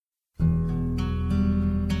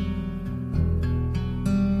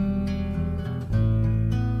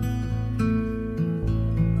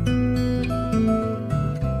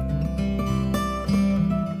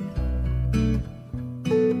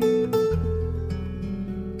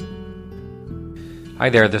Hi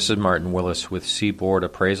there, this is Martin Willis with Seaboard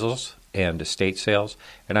Appraisals and Estate Sales,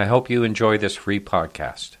 and I hope you enjoy this free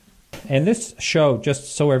podcast. And this show,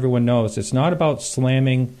 just so everyone knows, it's not about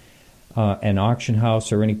slamming an auction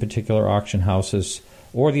house or any particular auction houses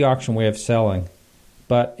or the auction way of selling,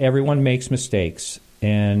 but everyone makes mistakes,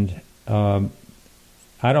 and I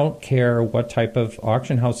don't care what type of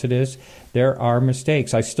auction house it is, there are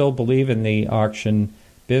mistakes. I still believe in the auction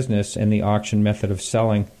business and the auction method of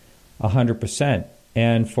selling 100%.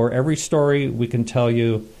 And for every story we can tell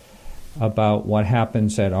you about what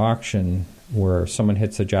happens at auction where someone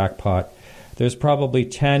hits a jackpot, there's probably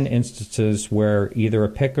 10 instances where either a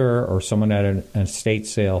picker or someone at an estate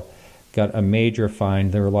sale got a major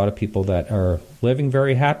find. There are a lot of people that are living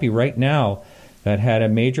very happy right now that had a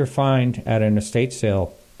major find at an estate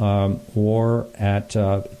sale or at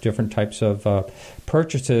different types of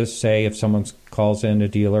purchases, say if someone calls in a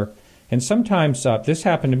dealer. And sometimes this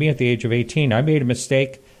happened to me at the age of 18. I made a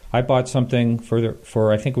mistake. I bought something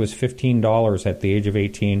for I think it was $15 at the age of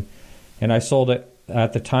 18, and I sold it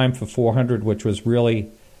at the time for $400, which was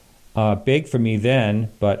really big for me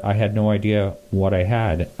then, but I had no idea what I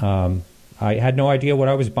had. I had no idea what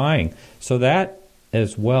I was buying. So that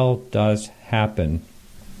as well does happen.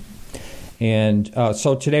 And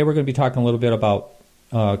so today we're going to be talking a little bit about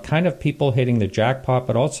kind of people hitting the jackpot,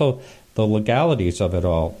 but also the legalities of it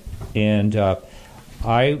all. And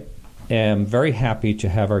I am very happy to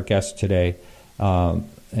have our guest today, and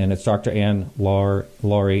it's Dr. Anne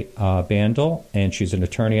Laurie Bandel, and she's an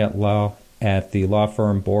attorney at law at the law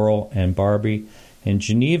firm Borrell and Barbie in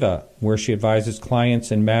Geneva, where she advises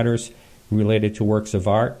clients in matters related to works of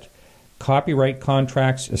art, copyright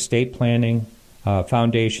contracts, estate planning,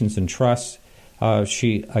 foundations and trusts.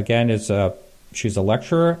 She again she's a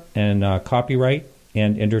lecturer in copyright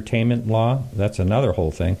and entertainment law. That's another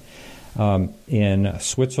whole thing. In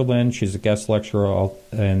Switzerland, she's a guest lecturer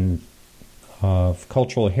in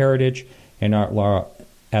cultural heritage and art law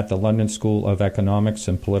at the London School of Economics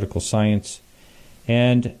and Political Science.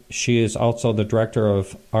 And she is also the director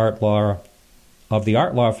of art law of the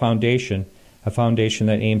Art Law Foundation, a foundation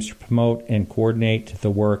that aims to promote and coordinate the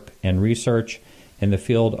work and research in the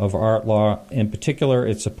field of art law. In particular,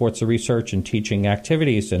 it supports the research and teaching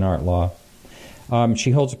activities in art law.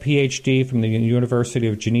 She holds a PhD from the University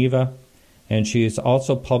of Geneva, and she has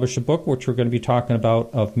also published a book, which we're going to be talking about,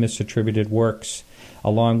 of misattributed works,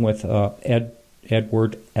 along with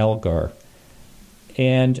Edward Elgar.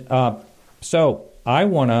 And so I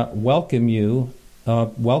want to welcome you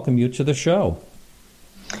to the show.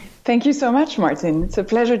 Thank you so much, Martin. It's a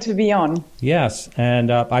pleasure to be on. Yes,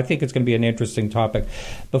 and I think it's going to be an interesting topic.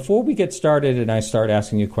 Before we get started and I start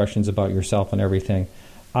asking you questions about yourself and everything,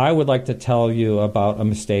 I would like to tell you about a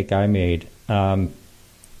mistake I made, and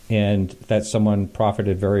that someone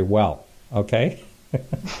profited very well, okay?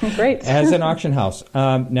 Great. As an auction house.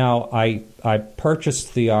 Now, I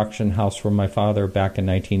purchased the auction house from my father back in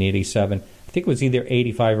 1987. I think it was either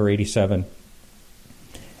 85 or 87.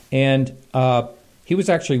 And he was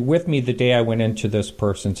actually with me the day I went into this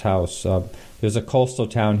person's house. There's a coastal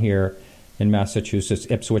town here in Massachusetts,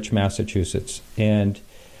 Ipswich, Massachusetts. And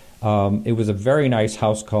it was a very nice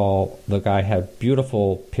house call. The guy had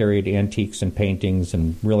beautiful period antiques and paintings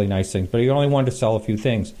and really nice things, but he only wanted to sell a few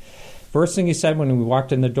things. First thing he said when we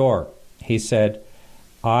walked in the door, he said,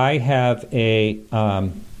 I have a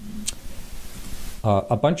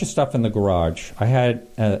bunch of stuff in the garage. I had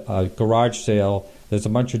a garage sale. There's a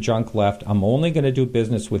bunch of junk left. I'm only going to do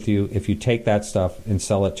business with you if you take that stuff and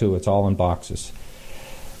sell it too. It's all in boxes.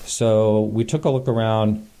 So we took a look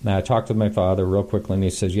around, and I talked to my father real quickly, and he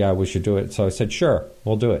says, yeah, we should do it. So I said, sure,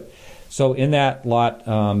 we'll do it. So in that lot,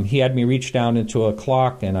 he had me reach down into a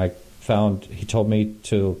clock, and he told me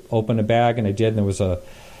to open a bag, and I did, and there was a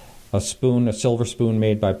spoon, a silver spoon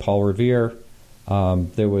made by Paul Revere.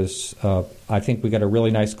 There was, I think we got a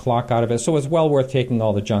really nice clock out of it, so it was well worth taking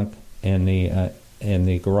all the junk in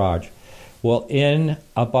the garage. Well, in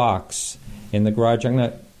a box in the garage,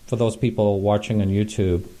 for those people watching on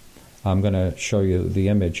YouTube, I'm going to show you the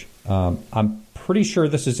image. I'm pretty sure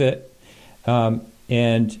this is it.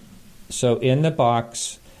 And so in the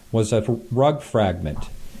box was a rug fragment,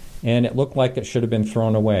 and it looked like it should have been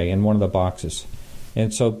thrown away in one of the boxes.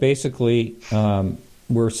 And so basically,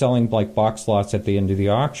 we're selling like box lots at the end of the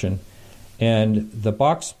auction, and the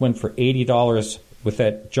box went for $80 with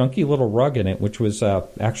that junky little rug in it, which was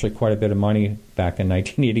actually quite a bit of money back in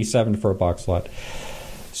 1987 for a box lot.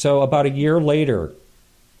 So about a year later,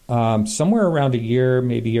 somewhere around a year,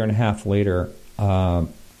 maybe a year and a half later,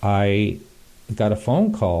 I got a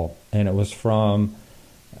phone call, and it was from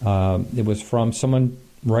someone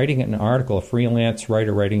writing an article, a freelance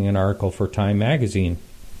writer writing an article for Time Magazine.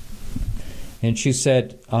 And she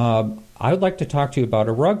said, I would like to talk to you about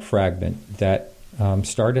a rug fragment that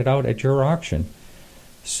started out at your auction.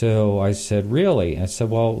 So I said, really? I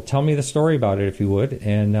said, well, tell me the story about it if you would.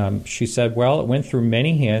 And she said, well, it went through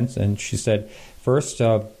many hands. And she said, first,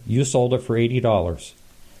 you sold it for $80.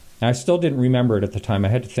 And I still didn't remember it at the time. I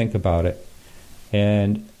had to think about it.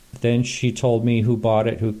 And then she told me who bought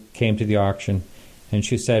it, who came to the auction. And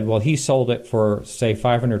she said, well, he sold it for, say,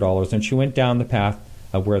 $500. And she went down the path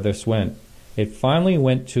of where this went. It finally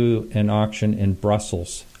went to an auction in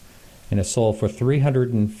Brussels, and it sold for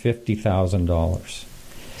 $350,000.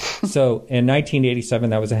 So in 1987,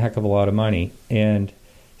 that was a heck of a lot of money. And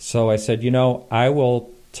so I said, I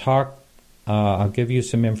will talk, I'll give you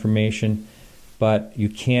some information, but you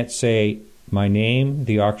can't say my name,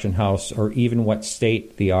 the auction house, or even what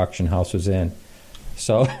state the auction house was in.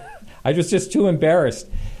 So I was just too embarrassed.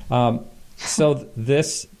 So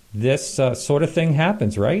this sort of thing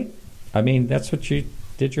happens, right? I mean, that's what you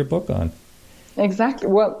did your book on. Exactly.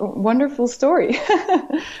 Well, wonderful story.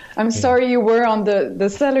 I'm sorry you were on the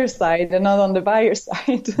seller side and not on the buyer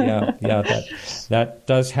side. yeah, that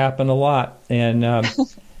does happen a lot. And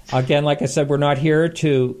again, like I said, we're not here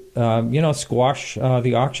to squash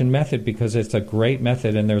the auction method, because it's a great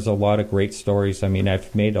method and there's a lot of great stories. I mean,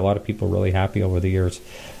 I've made a lot of people really happy over the years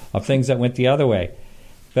of things that went the other way.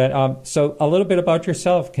 But so a little bit about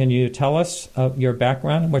yourself. Can you tell us your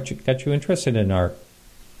background and what got you interested in art?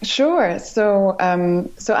 Sure. So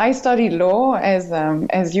I studied law,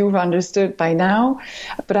 as you've understood by now,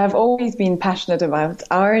 but I've always been passionate about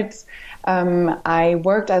art. I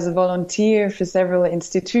worked as a volunteer for several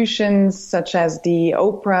institutions, such as the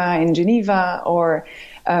Opera in Geneva, or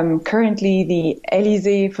currently the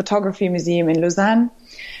Élysée Photography Museum in Lausanne.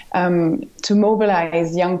 To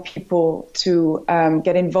mobilize young people to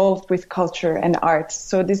get involved with culture and art.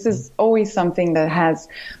 So this is always something that has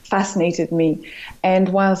fascinated me. And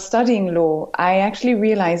while studying law, I actually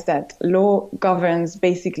realized that law governs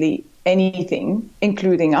basically anything,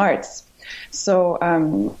 including arts. So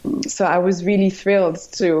I was really thrilled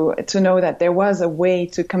to know that there was a way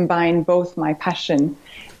to combine both my passion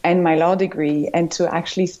and my law degree and to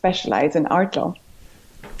actually specialize in art law.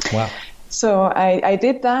 Wow. So I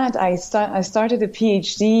did that. I started a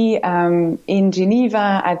PhD in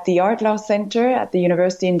Geneva at the Art Law Center at the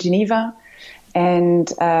University in Geneva. And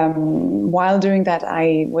while doing that,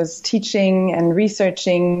 I was teaching and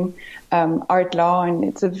researching art law, and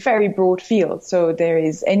it's a very broad field. So there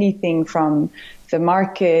is anything from the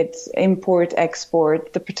market, import,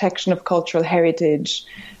 export, the protection of cultural heritage.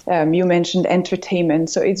 You mentioned entertainment.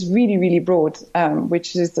 So it's really, really broad,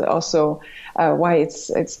 which is also why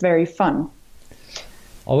it's very fun.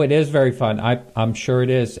 Oh, it is very fun. I'm sure it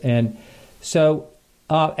is. And so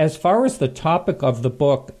as far as the topic of the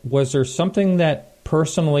book, was there something that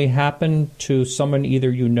personally happened to someone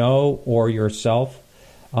either you know or yourself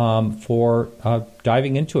for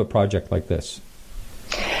diving into a project like this?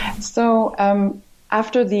 So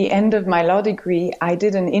after the end of my law degree, I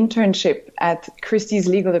did an internship at Christie's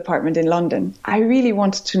legal department in London. I really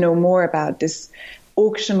wanted to know more about this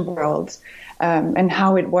auction world and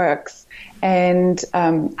how it works. And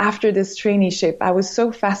after this traineeship, I was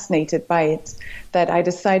so fascinated by it that I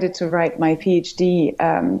decided to write my PhD,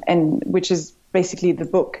 and which is basically the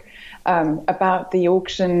book about the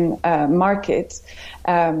auction market.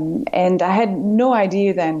 And I had no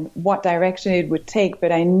idea then what direction it would take,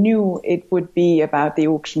 but I knew it would be about the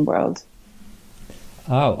auction world.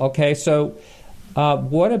 Oh, okay. So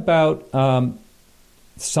what about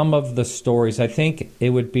some of the stories? I think it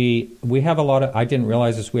would be, we have a lot of, I didn't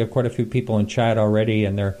realize this, we have quite a few people in chat already,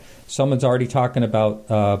 and someone's already talking about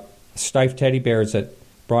Steiff teddy bears that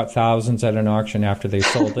brought thousands at an auction after they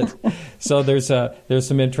sold it. So there's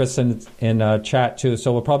some interest in chat too.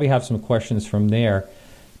 So we'll probably have some questions from there.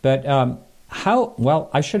 But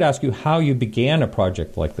I should ask you how you began a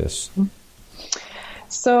project like this.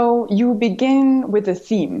 So you begin with a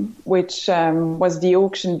theme, which was the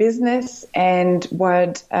auction business. And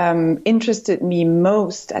what interested me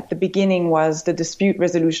most at the beginning was the dispute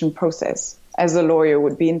resolution process, as a lawyer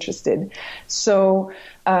would be interested. So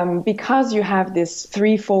because you have this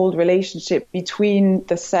threefold relationship between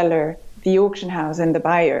the seller, the auction house, and the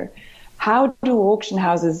buyer, how do auction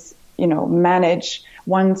houses, manage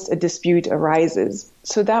once a dispute arises?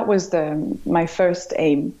 So that was my first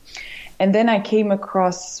aim. And then I came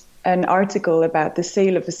across an article about the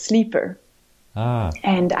sale of a sleeper.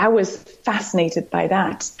 And I was fascinated by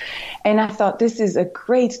that. And I thought, this is a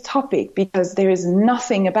great topic because there is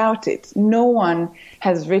nothing about it. No one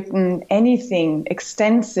has written anything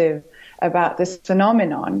extensive about this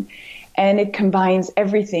phenomenon. And it combines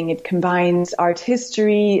everything. It combines art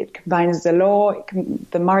history, it combines the law,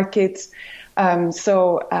 the market.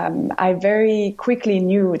 So I very quickly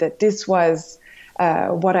knew that this was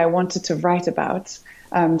what I wanted to write about,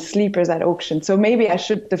 sleepers at auction. So maybe I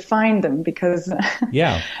should define them, because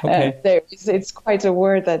it's quite a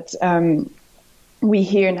word that we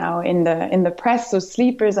hear now in the press. So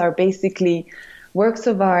sleepers are basically works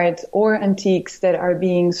of art or antiques that are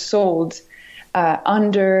being sold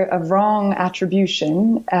under a wrong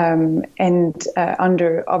attribution and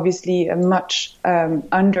under obviously a much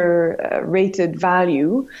underrated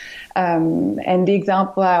value. And the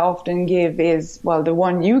example I often give is, well, the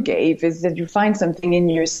one you gave is that you find something in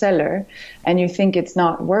your cellar and you think it's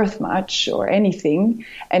not worth much or anything,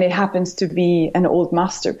 and it happens to be an old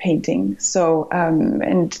master painting. So,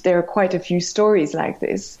 and there are quite a few stories like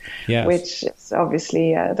this, which is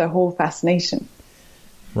obviously the whole fascination.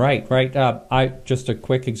 Right. Just a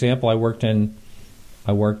quick example. I worked in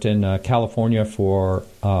California for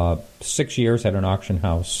 6 years at an auction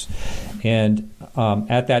house, and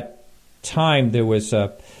at that time there was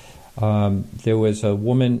a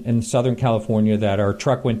woman in Southern California that our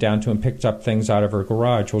truck went down to and picked up things out of her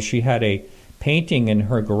garage. Well, she had a painting in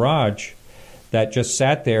her garage that just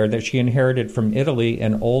sat there that she inherited from Italy.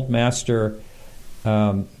 An old master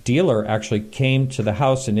dealer actually came to the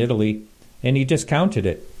house in Italy, and he discounted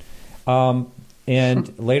it.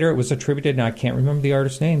 And later it was attributed, and I can't remember the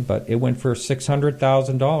artist's name, but it went for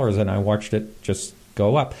 $600,000, and I watched it just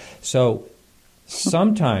go up. So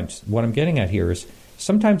sometimes, what I'm getting at here is,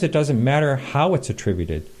 sometimes it doesn't matter how it's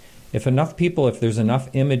attributed. If there's enough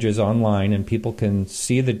images online and people can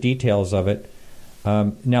see the details of it.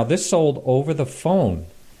 Now, this sold over the phone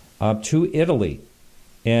to Italy,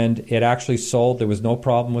 and it actually sold. There was no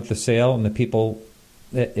problem with the sale, and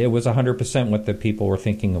it was 100% what the people were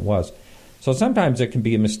thinking it was. So sometimes it can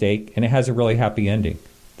be a mistake, and it has a really happy ending.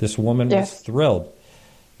 This woman was thrilled.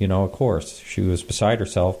 Of course, she was beside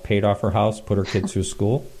herself, paid off her house, put her kids through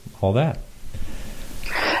school, all that.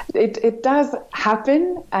 It does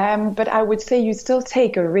happen, but I would say you still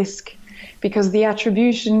take a risk because the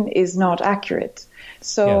attribution is not accurate.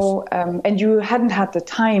 So, and you hadn't had the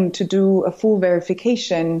time to do a full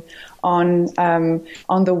verification on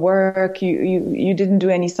the work. You didn't do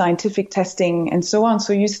any scientific testing and so on.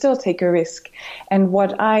 So you still take a risk. And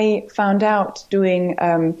what I found out doing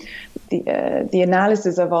the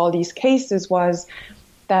analysis of all these cases was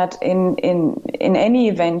that in any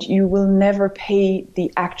event, you will never pay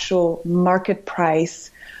the actual market price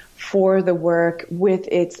for the work with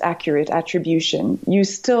its accurate attribution. You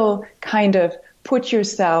still kind of put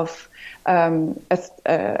yourself a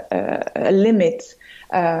limit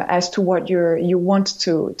as to what you want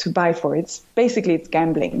to buy for. It's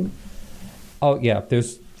gambling. Oh yeah,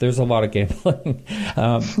 there's a lot of gambling.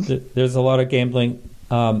 There's a lot of gambling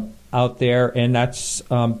out there, and that's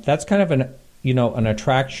kind of an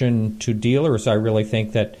attraction to dealers. I really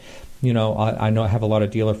think that I have a lot of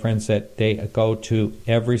dealer friends that they go to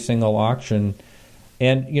every single auction.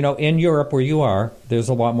 And, in Europe where you are, there's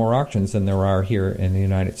a lot more auctions than there are here in the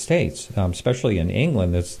United States, especially in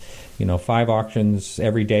England. There's, 5 auctions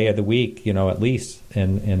every day of the week, at least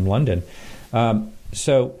in London. But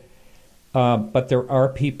there are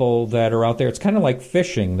people that are out there. It's kind of like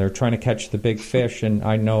fishing. They're trying to catch the big fish. And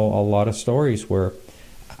I know a lot of stories where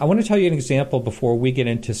I want to tell you an example before we get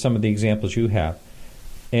into some of the examples you have.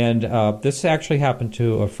 And this actually happened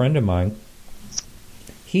to a friend of mine.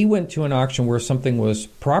 He went to an auction where something was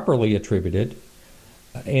properly attributed,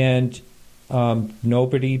 and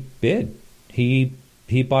nobody bid. He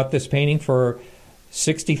bought this painting for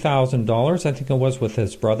 $60,000, I think it was, with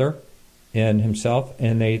his brother and himself,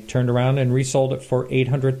 and they turned around and resold it for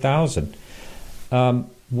 $800,000.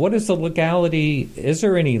 What is the legality? Is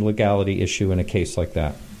there any legality issue in a case like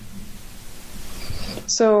that?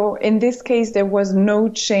 So in this case, there was no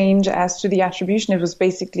change as to the attribution. It was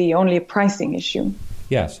basically only a pricing issue.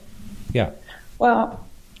 Yes. Yeah. Well,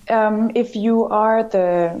 if you are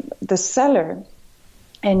the seller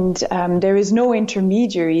and there is no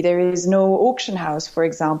intermediary, there is no auction house, for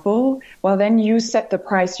example, well, then you set the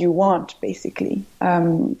price you want, basically.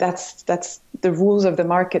 That's the rules of the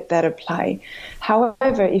market that apply.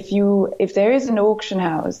 However, if there is an auction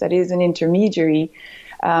house that is an intermediary,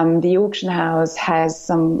 the auction house has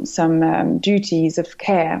some duties of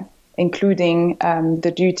care, including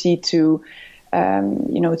the duty to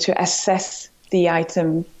assess the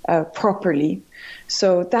item properly.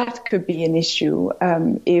 So that could be an issue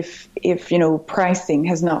if pricing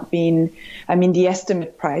has not been, the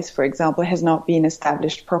estimate price, for example, has not been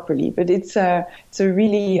established properly. But it's a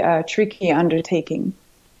really tricky undertaking.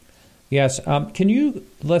 Yes.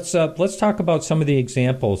 Let's talk about some of the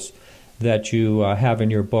examples that you have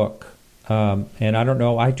in your book. And I don't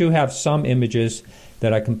know, I do have some images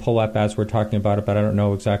that I can pull up as we're talking about it, but I don't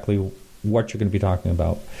know exactly what you're going to be talking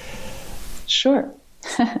about. Sure.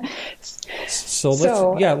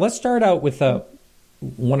 Let's start out with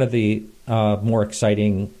one of the more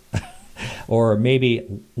exciting or maybe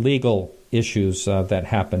legal issues that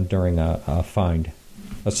happened during a find,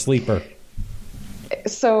 a sleeper.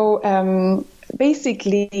 So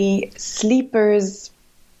basically, sleepers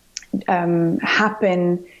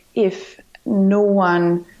happen if no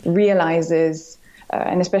one realizes,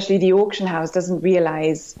 and especially the auction house doesn't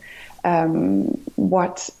realize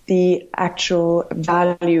what the actual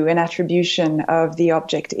value and attribution of the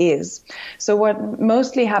object is. So what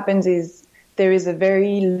mostly happens is there is a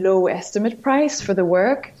very low estimate price for the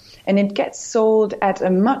work, and it gets sold at a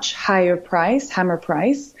much higher price, hammer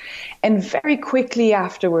price, and very quickly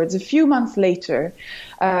afterwards, a few months later,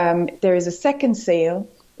 there is a second sale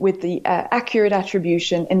with the accurate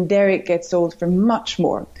attribution, and there it gets sold for much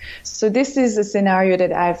more. So this is a scenario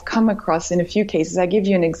that I've come across in a few cases. I'll give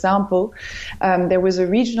you an example. There was a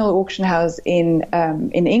regional auction house in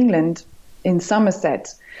England, in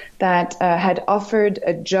Somerset, that had offered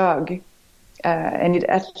a jug, and it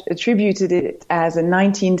attributed it as a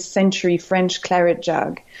 19th century French claret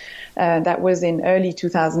jug. That was in early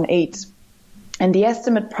 2008. And the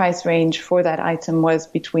estimate price range for that item was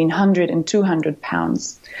between 100 and 200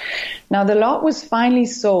 pounds. Now, the lot was finally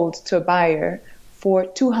sold to a buyer for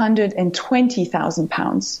 220,000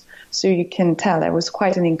 pounds. So you can tell there was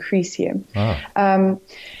quite an increase here. Wow.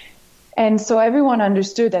 And so everyone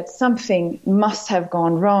understood that something must have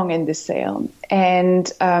gone wrong in this sale.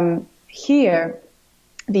 And here,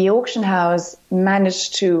 the auction house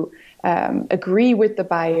managed to agree with the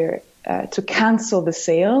buyer to cancel the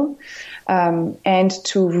sale and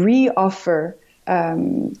to re-offer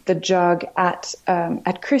the jug at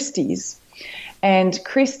Christie's. And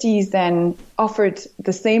Christie's then offered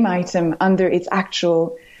the same item under its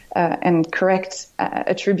actual and correct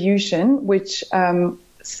attribution, which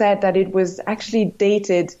said that it was actually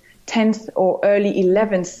dated 10th or early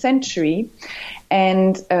 11th century,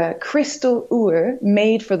 and crystal ore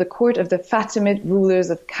made for the court of the Fatimid rulers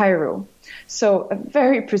of Cairo. So a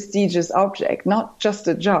very prestigious object, not just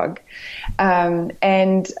a jug. And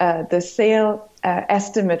the sale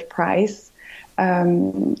estimate price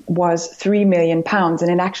was £3 million, and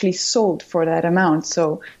it actually sold for that amount.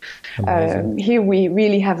 So here we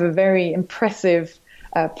really have a very impressive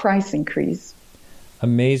price increase.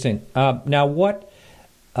 Amazing. Now,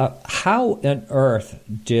 how on earth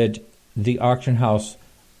did the auction house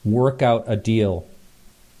work out a deal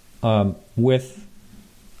with?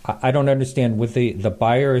 I don't understand. With the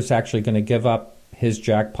buyer is actually going to give up his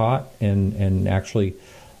jackpot and actually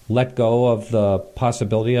let go of the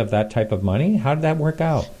possibility of that type of money? How did that work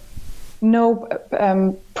out? No,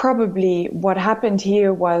 probably what happened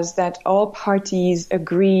here was that all parties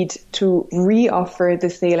agreed to re-offer the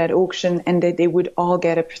sale at auction and that they would all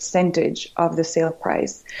get a percentage of the sale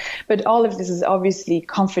price. But all of this is obviously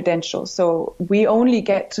confidential, so we only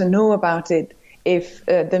get to know about it if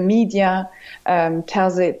the media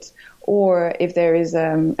tells it or if there is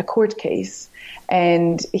a court case.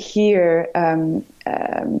 And here,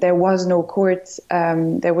 there was no court,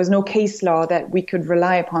 there was no case law that we could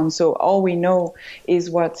rely upon. So all we know is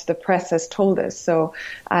what the press has told us. So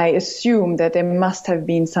I assume that there must have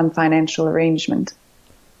been some financial arrangement.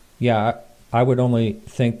 Yeah, I would only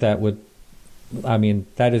think that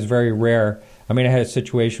that is very rare. I mean, I had a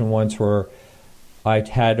situation once where I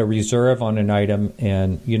had a reserve on an item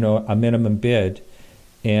and, a minimum bid,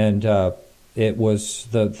 and it was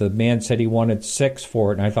the man said he wanted 6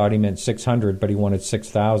 for it, and I thought he meant 600, but he wanted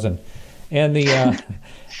 6,000, and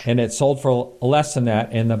and it sold for less than that,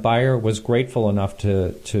 and the buyer was grateful enough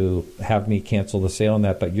to have me cancel the sale on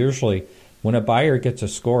that. But usually, when a buyer gets a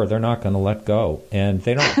score, they're not going to let go, and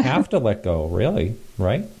they don't have to let go, really,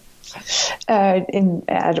 right?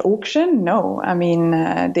 At auction, no. I mean,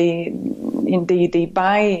 they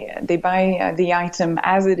buy the item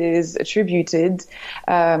as it is attributed.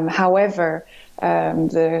 However,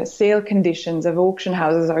 the sale conditions of auction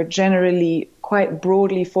houses are generally quite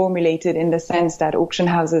broadly formulated in the sense that auction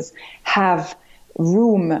houses have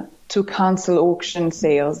room to cancel auction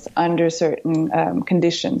sales under certain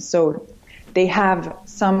conditions. So they have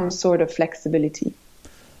some sort of flexibility.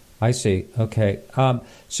 I see. Okay.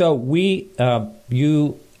 So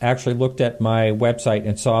you actually looked at my website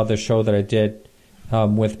and saw the show that I did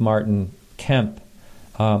with Martin Kemp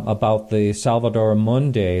about the Salvador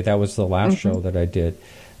Mundi. That was the last show that I did.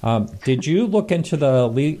 Did you look into the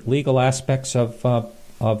legal aspects of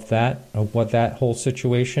what that whole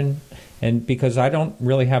situation, and because I don't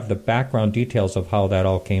really have the background details of how that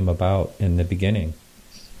all came about in the beginning.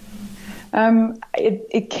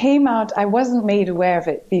 It came out. I wasn't made aware of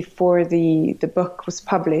it before the book was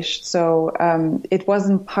published, so it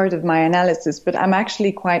wasn't part of my analysis. But I'm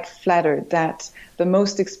actually quite flattered that the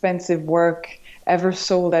most expensive work ever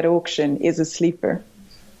sold at auction is a sleeper.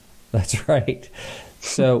 That's right.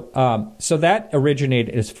 So, so that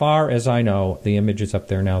originated, as far as I know, the image is up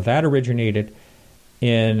there now. That originated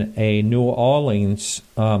in a New Orleans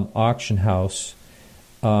auction house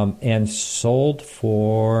and sold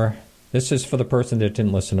for. This is for the person that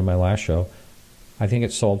didn't listen to my last show. I think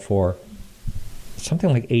it sold for something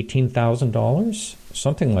like $18,000,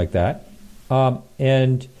 something like that.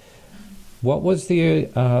 And what was the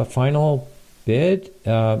final bid?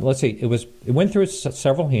 Let's see. It went through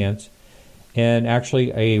several hands, and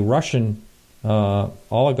actually a Russian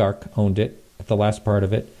oligarch owned it. The last part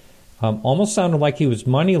of it almost sounded like he was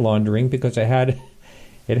money laundering because it had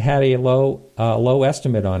a low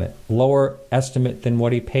estimate on it, lower estimate than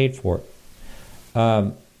what he paid for it.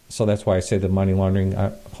 So that's why I say the money laundering.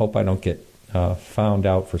 I hope I don't get found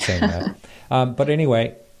out for saying that. But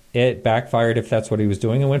anyway, it backfired if that's what he was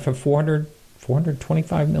doing. It went from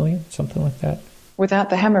 425 million, something like that. Without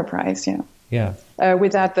the hammer price, yeah. Yeah.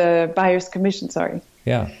 Without the buyer's commission, sorry.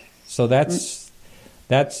 Yeah. So that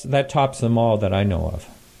tops them all that I know of,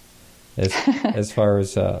 as far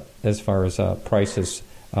as prices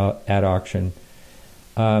at auction.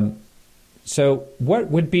 So what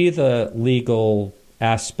would be the legal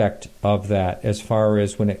aspect of that as far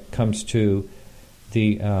as when it comes to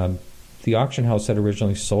the auction house that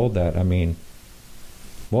originally sold that? I mean,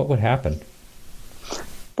 what would happen?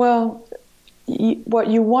 Well, what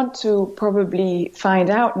you want to probably find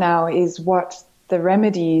out now is what the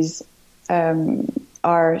remedies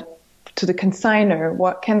are to the consignor.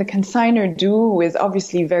 What can the consignor do, who is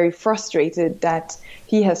obviously very frustrated that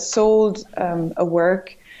he has sold a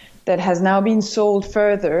work that has now been sold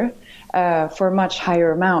further for a much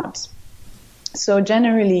higher amount. So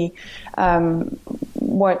generally,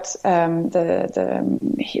 what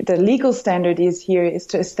the legal standard is here is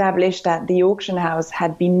to establish that the auction house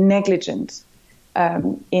had been negligent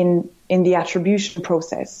in the attribution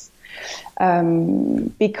process,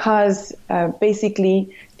 because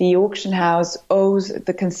basically the auction house owes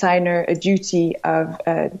the consignor a duty of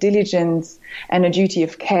diligence and a duty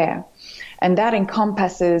of care. And that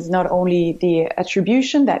encompasses not only the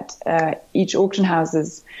attribution that each auction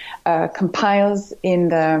house compiles in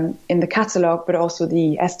the catalog, but also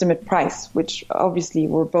the estimate price, which obviously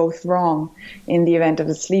were both wrong in the event of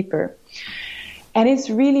a sleeper. And it's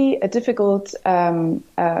really a difficult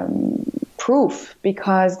proof,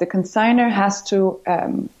 because the consignor has to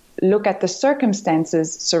look at the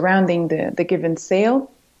circumstances surrounding the given sale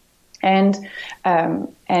and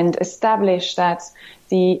establish that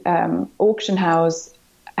the auction house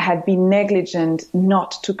had been negligent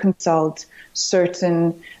not to consult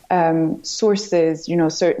certain sources,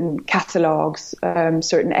 certain catalogs,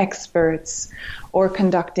 certain experts, or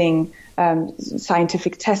conducting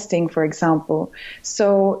scientific testing, for example.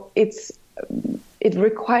 So it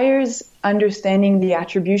requires understanding the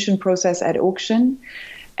attribution process at auction,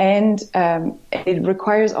 and it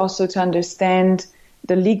requires also to understand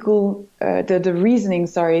the legal, the reasoning,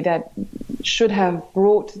 that should have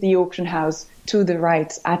brought the auction house to the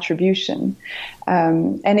right attribution.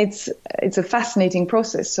 And it's a fascinating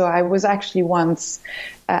process. So I was actually once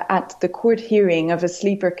at the court hearing of a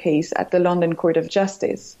sleeper case at the London Court of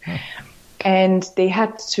Justice. And they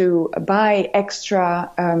had to buy extra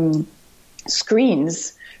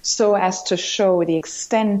screens so as to show the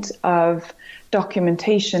extent of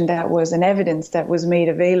documentation that was and evidence that was made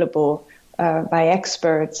available by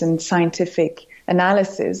experts and scientific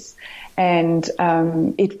analysis. And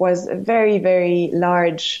it was a very, very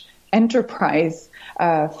large enterprise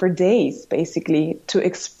for days, basically, to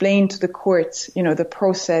explain to the court, the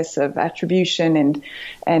process of attribution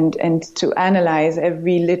and to analyze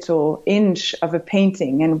every little inch of a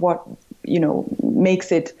painting and what,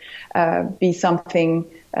 makes it be something,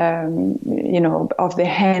 of the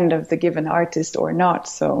hand of the given artist or not.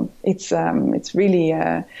 So it's really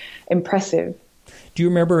impressive. Do you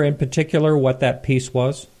remember in particular what that piece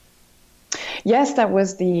was? Yes, that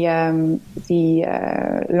was the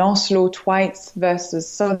Lancelot Twites versus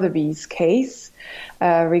Sotheby's case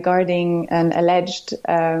regarding an alleged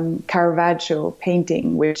Caravaggio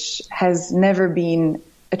painting, which has never been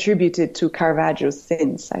attributed to Caravaggio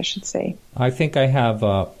since, I should say. I think I have.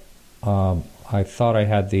 I thought I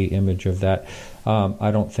had the image of that.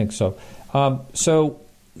 I don't think so. So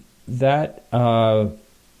that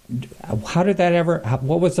how did that ever?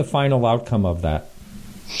 What was the final outcome of that?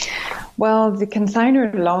 Well, the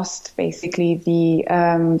consignor lost. Basically,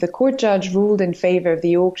 the court judge ruled in favor of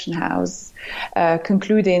the auction house,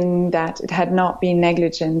 concluding that it had not been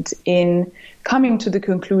negligent in coming to the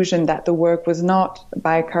conclusion that the work was not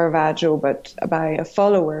by Caravaggio but by a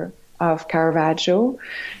follower of Caravaggio,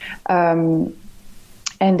 and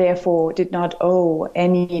therefore did not owe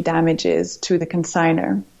any damages to the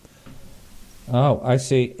consignor. Oh, I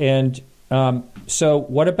see. And so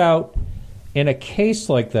what about in a case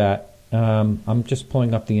like that? I'm just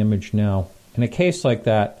pulling up the image now. In a case like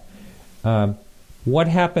that, what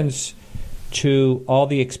happens to all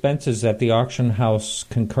the expenses that the auction house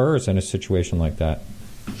concurs in a situation like that?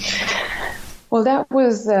 Well, that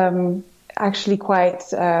was actually quite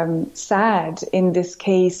sad in this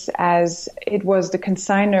case, as it was the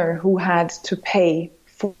consignor who had to pay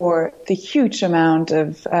for the huge amount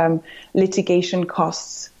of litigation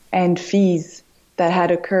costs and fees that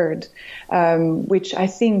had occurred, which I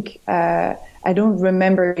think, I don't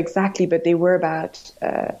remember exactly, but they were about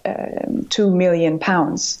 £2 million.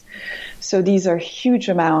 So these are huge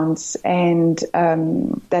amounts, and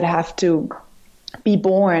that have to be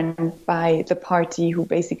borne by the party who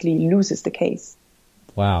basically loses the case.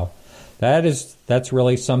 Wow. That's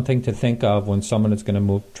really something to think of when someone is going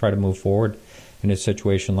to try to move forward in a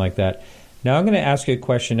situation like that. Now I'm going to ask you a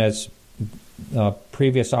question as a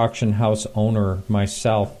previous auction house owner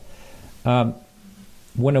myself.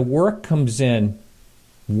 When a work comes in,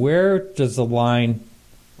 where does the line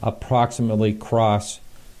approximately cross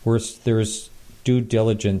where there's due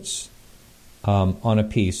diligence on a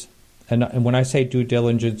piece? And when I say due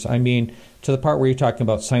diligence, I mean to the part where you're talking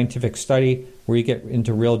about scientific study, where you get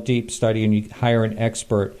into real deep study and you hire an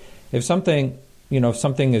expert. If something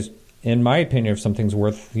is, in my opinion, if something's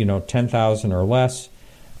worth, $10,000 or less,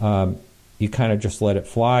 you kind of just let it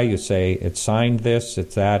fly. You say it's signed this,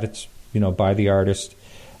 it's that, it's, by the artist.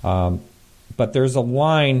 But there's a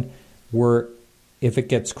line where if it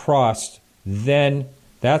gets crossed, then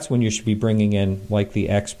that's when you should be bringing in like the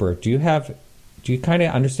expert. Do you kind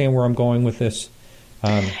of understand where I'm going with this?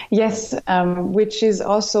 Yes, which is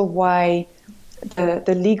also why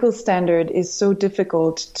the legal standard is so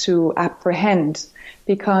difficult to apprehend,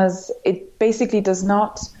 because it basically does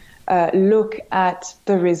not look at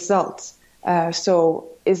the result. So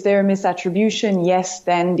is there a misattribution? Yes,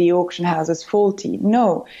 then the auction house is faulty.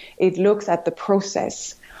 No, it looks at the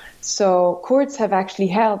process. So courts have actually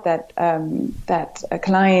held that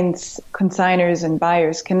clients, consignors, and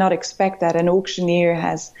buyers cannot expect that an auctioneer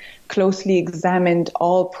has closely examined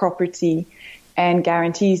all property and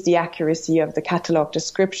guarantees the accuracy of the catalog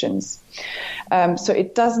descriptions. So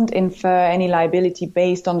it doesn't infer any liability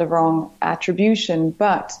based on the wrong attribution,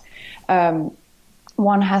 but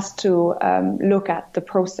one has to look at the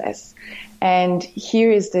process. And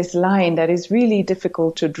here is this line that is really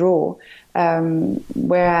difficult to draw,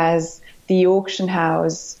 whereas the auction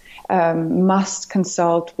house must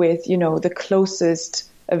consult with, the closest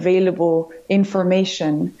available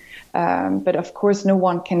information. But of course, no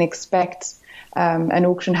one can expect an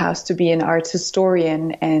auction house to be an art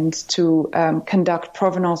historian and to conduct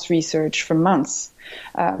provenance research for months.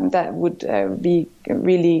 That would be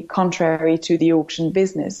really contrary to the auction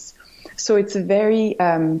business. So it's a very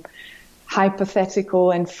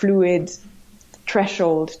hypothetical and fluid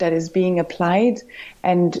threshold that is being applied,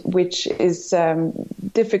 and which is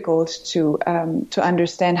difficult to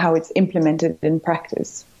understand how it's implemented in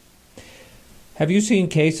practice. Have you seen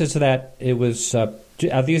cases that it was, are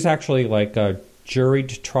these actually like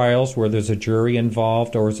juried trials where there's a jury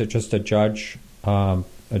involved, or is it just a judge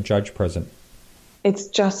present? It's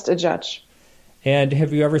just a judge. And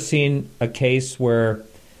have you ever seen a case where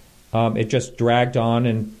it just dragged on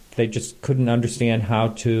and they just couldn't understand how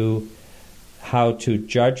to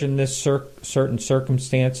judge in this certain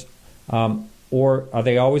circumstance? Or are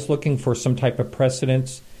they always looking for some type of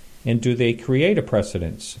precedence? And do they create a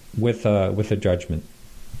precedence with a judgment?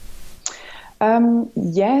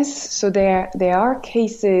 Yes. So there are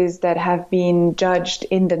cases that have been judged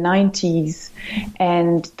in the 90s,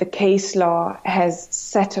 and the case law has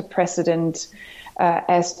set a precedent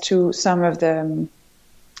as to some of the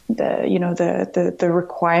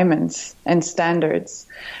requirements and standards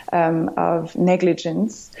of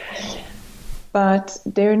negligence. But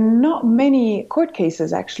there are not many court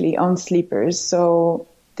cases actually on sleepers, so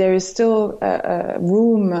there is still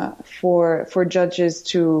room for judges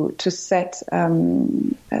to set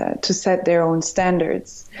their own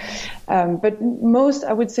standards. But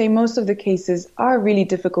I would say most of the cases are really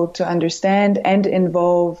difficult to understand and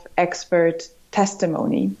involve expert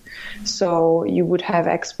testimony. So you would have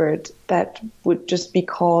experts that would just be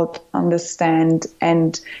called on the stand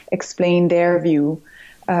and explain their view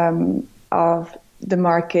of the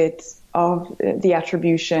market, of the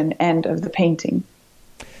attribution, and of the painting.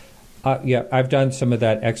 Yeah, I've done some of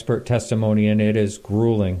that expert testimony, and it is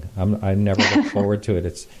grueling. I never look forward to it.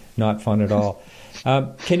 It's not fun at all.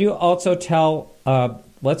 Can you also tell,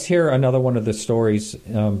 let's hear another one of the stories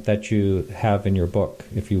that you have in your book,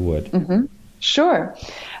 if you would. Mm-hmm. Sure.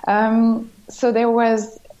 So there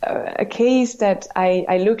was a case that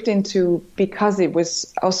I looked into because it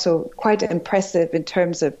was also quite impressive in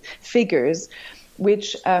terms of figures,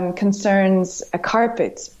 which concerns a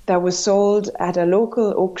carpet that was sold at a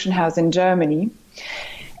local auction house in Germany.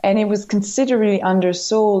 And it was considerably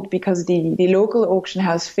undersold because the local auction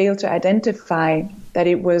house failed to identify that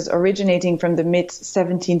it was originating from the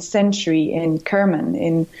mid-17th century in Kerman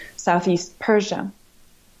in southeast Persia.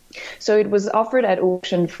 So it was offered at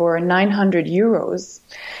auction for 900 euros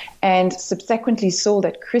and subsequently sold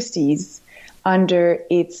at Christie's under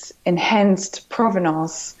its enhanced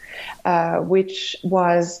provenance, which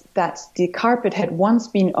was that the carpet had once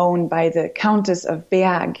been owned by the Countess of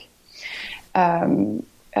Beag,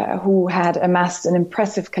 who had amassed an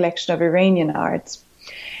impressive collection of Iranian art.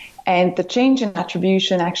 And the change in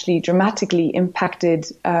attribution actually dramatically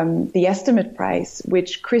impacted the estimate price,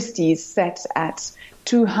 which Christie's set at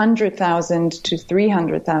 £200,000 to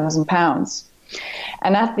 £300,000.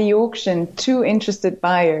 And at the auction, two interested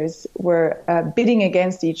buyers were bidding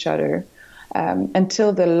against each other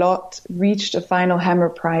until the lot reached a final hammer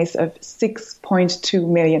price of £6.2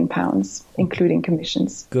 million, including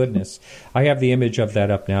commissions. Goodness. I have the image of that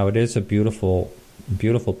up now. It is a beautiful,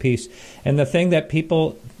 beautiful piece. And the thing that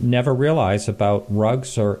people never realize about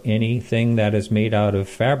rugs or anything that is made out of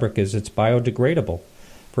fabric is it's biodegradable.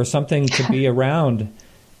 For something to be around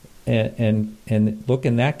and look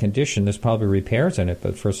in that condition, there's probably repairs in it,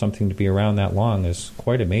 but for something to be around that long is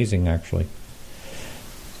quite amazing, actually.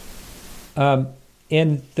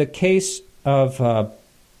 In the case of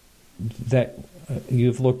that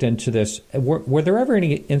you've looked into this, were there ever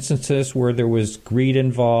any instances where there was greed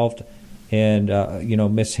involved and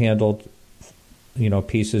mishandled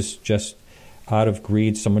pieces just out of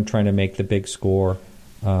greed, someone trying to make the big score?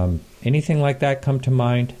 Anything like that come to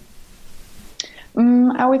mind?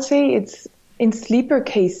 I would say it's in sleeper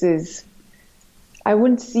cases. I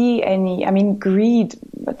wouldn't see any, greed,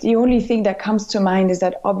 but the only thing that comes to mind is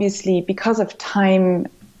that obviously because of time,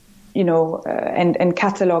 and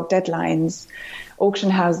catalog deadlines, auction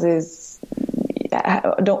houses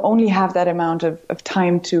don't only have that amount of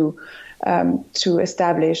time to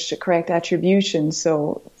establish correct attribution.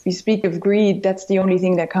 So if you speak of greed, that's the only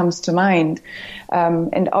thing that comes to mind.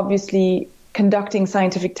 And obviously conducting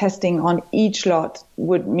scientific testing on each lot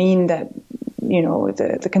would mean that,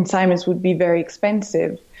 the consignments would be very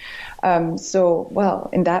expensive. So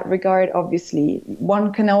in that regard, obviously,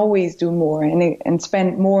 one can always do more and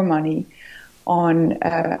spend more money on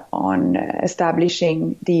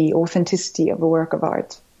establishing the authenticity of a work of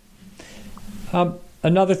art.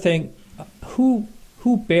 Another thing, who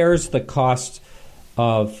bears the cost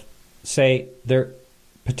of, say, there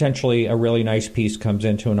potentially a really nice piece comes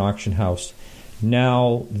into an auction house.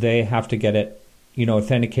 Now they have to get it,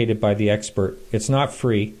 authenticated by the expert. It's not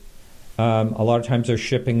free. A lot of times there's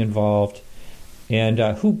shipping involved. And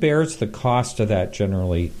who bears the cost of that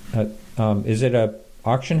generally? Is it a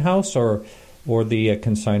auction house or the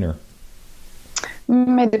consignor?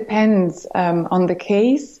 It depends on the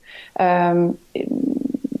case. The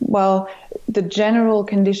general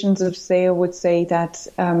conditions of sale would say that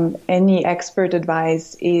any expert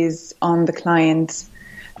advice is on the client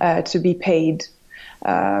to be paid.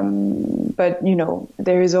 But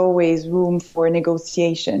there is always room for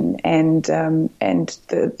negotiation, and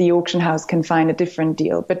the auction house can find a different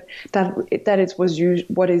deal. But that is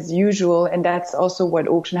what is usual, and that's also what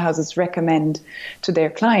auction houses recommend to their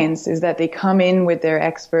clients: is that they come in with their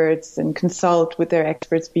experts and consult with their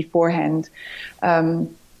experts beforehand,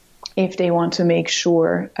 if they want to make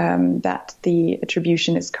sure that the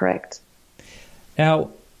attribution is correct. Now,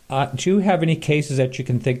 do you have any cases that you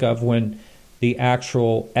can think of when the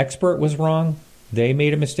actual expert was wrong? They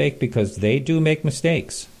made a mistake, because they do make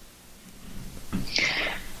mistakes.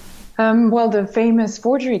 The famous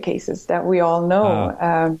forgery cases that we all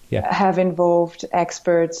know have involved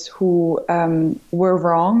experts who were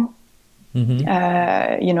wrong.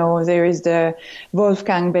 Mm-hmm. There is the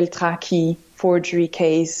Wolfgang Beltracchi forgery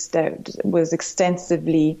case that was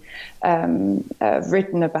extensively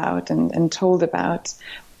written about and told about,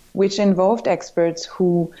 which involved experts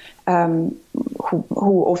who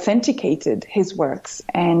authenticated his works,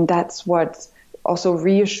 and that's what also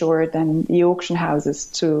reassured then the auction houses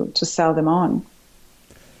to sell them on.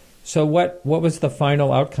 So what was the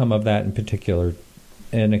final outcome of that in particular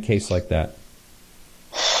in a case like that?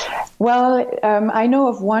 Well, I know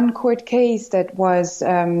of one court case that was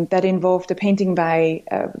that involved a painting by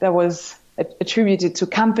that was attributed to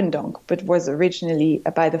Campendonk, but was originally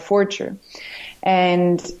by the forger.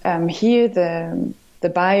 And here the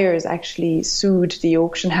buyers actually sued the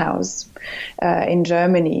auction house in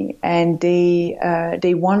Germany, and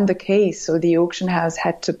they won the case. So the auction house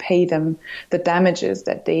had to pay them the damages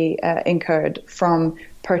that they incurred from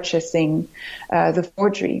purchasing the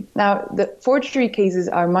forgery. Now, the forgery cases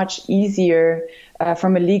are much easier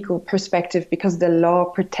from a legal perspective because the law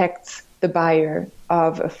protects the buyer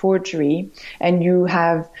of a forgery, and you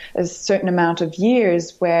have a certain amount of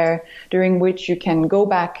years during which you can go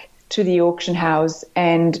back to the auction house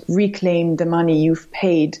and reclaim the money you've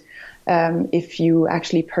paid if you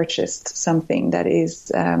actually purchased something that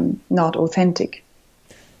is not authentic.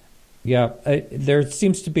 Yeah, there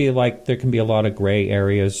seems to be there can be a lot of gray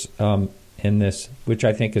areas in this, which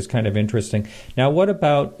I think is kind of interesting. Now, what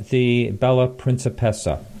about the Bella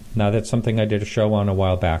Principessa? Now, that's something I did a show on a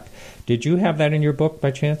while back. Did you have that in your book by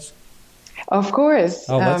chance? Of course.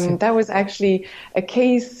 Oh, that was actually a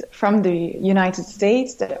case from the United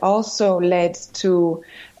States that also led to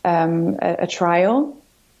a trial.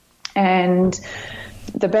 And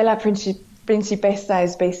the Bella Principessa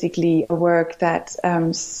is basically a work that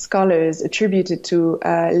scholars attributed to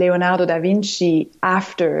Leonardo da Vinci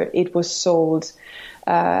after it was sold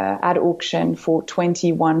at auction for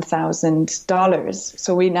 $21,000.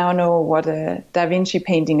 So we now know what a Da Vinci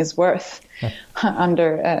painting is worth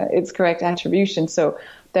under its correct attribution. So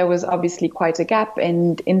there was obviously quite a gap.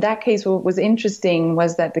 And in that case, what was interesting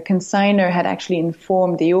was that the consignor had actually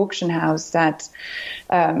informed the auction house that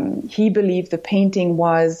he believed the painting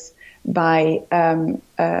was by an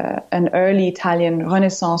early Italian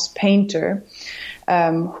Renaissance painter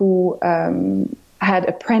who had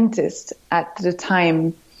apprenticed at the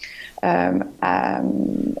time at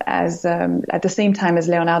the same time as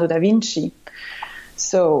Leonardo da Vinci.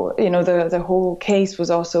 So, the whole case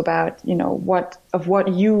was also about, what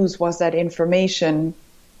use was that information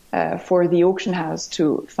for the auction house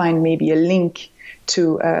to find maybe a link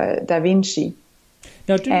to Da Vinci.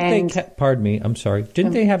 Now, pardon me, I'm sorry.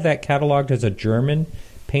 Didn't they have that cataloged as a German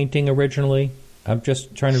painting originally? I'm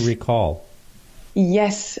just trying to recall.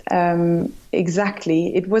 Yes,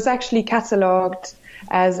 exactly. It was actually catalogued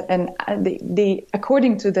as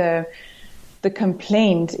according to the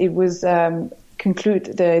complaint, it was the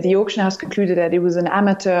auction house concluded that it was an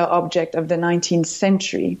amateur object of the 19th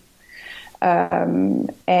century. And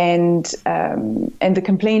the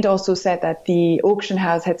complaint also said that the auction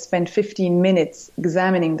house had spent 15 minutes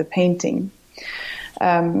examining the painting.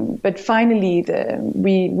 But finally,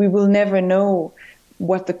 we will never know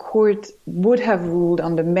what the court would have ruled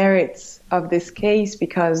on the merits of this case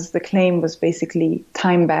because the claim was basically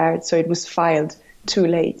time-barred, so it was filed too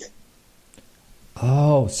late.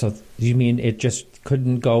 Oh, so you mean it just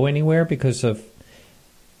couldn't go anywhere because of...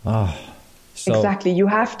 Exactly. You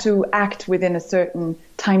have to act within a certain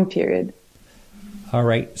time period. All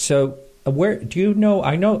right. So where do you know?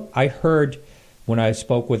 I heard when I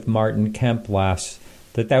spoke with Martin Kemp last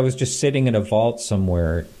that was just sitting in a vault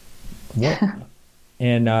somewhere,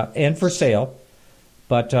 and for sale.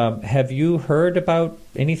 But have you heard about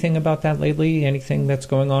anything about that lately? Anything that's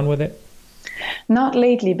going on with it? Not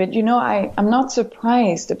lately, but I'm not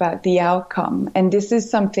surprised about the outcome. And this is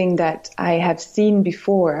something that I have seen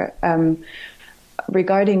before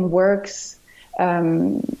regarding works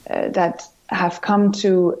that have come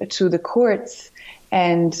to the courts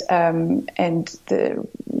and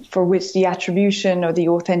for which the attribution or the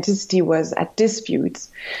authenticity was at dispute,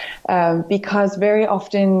 because very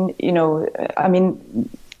often,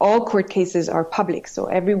 all court cases are public, so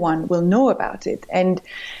everyone will know about it, and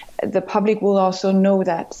the public will also know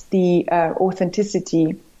that the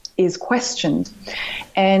authenticity is questioned.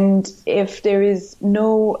 And if there is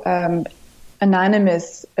no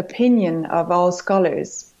anonymous opinion of all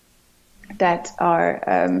scholars that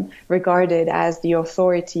are regarded as the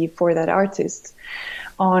authority for that artist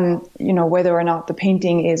on, whether or not the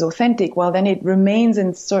painting is authentic, well, then it remains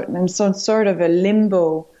in some sort of a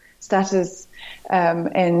limbo status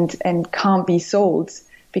and can't be sold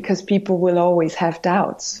because people will always have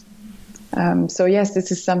doubts. So yes, this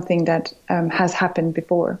is something that has happened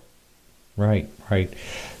before. Right.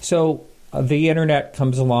 So the internet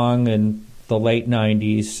comes along in the late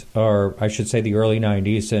 90s, or I should say the early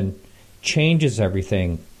 90s, and changes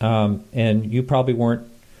everything. And you probably weren't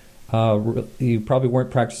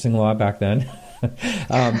practicing law back then,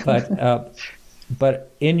 but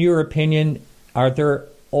But in your opinion, are there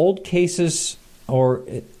old cases, or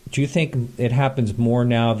do you think it happens more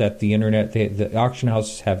now that the internet, the auction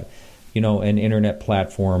houses have, an internet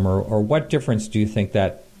platform, or what difference do you think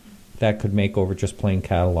that could make over just plain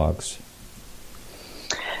catalogs?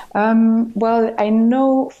 Well, I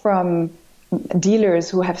know from dealers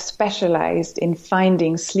who have specialized in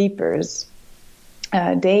finding sleepers,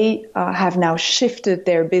 they have now shifted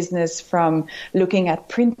their business from looking at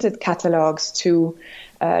printed catalogs to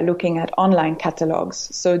looking at online catalogs.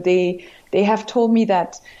 So they have told me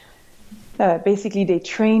that basically they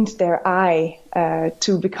trained their eye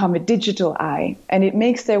to become a digital eye, and it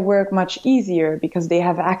makes their work much easier because they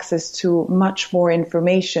have access to much more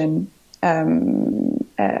information and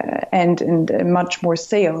much more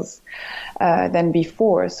sales than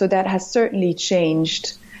before. So that has certainly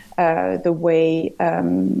changed the way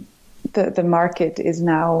the market is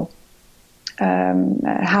now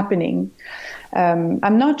happening.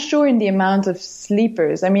 I'm not sure in the amount of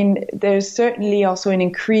sleepers. I mean, there's certainly also an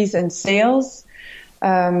increase in sales.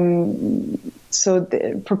 So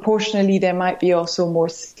proportionally, there might be also more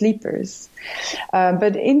sleepers.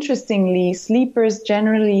 But interestingly, sleepers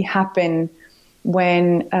generally happen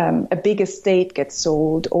when a big estate gets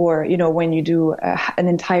sold, or when you do an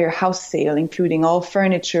entire house sale, including all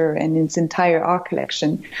furniture and its entire art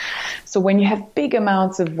collection. So when you have big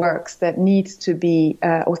amounts of works that need to be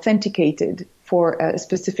authenticated for a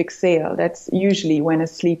specific sale, that's usually when a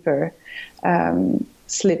sleeper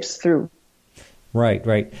slips through.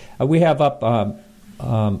 Right. We have up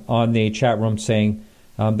on the chat room saying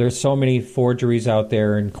there's so many forgeries out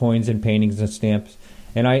there in coins and paintings and stamps.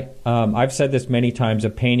 And I've said this many times: a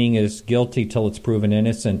painting is guilty till it's proven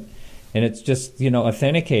innocent, and it's just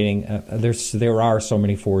authenticating. There are so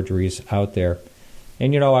many forgeries out there,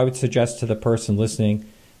 and I would suggest to the person listening,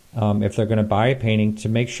 if they're going to buy a painting, to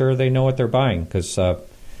make sure they know what they're buying, because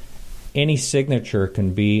any signature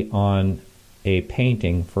can be on a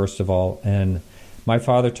painting, first of all. And my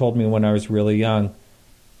father told me when I was really young,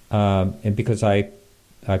 and because I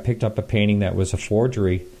picked up a painting that was a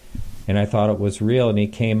forgery, and I thought it was real, and he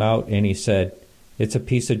came out and he said, "It's a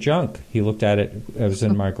piece of junk." He looked at it. It was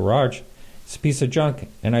in my garage. "It's a piece of junk."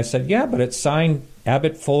 And I said, "Yeah, but it's signed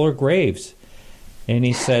Abbott Fuller Graves." And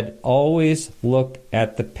he said, "Always look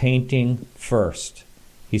at the painting first."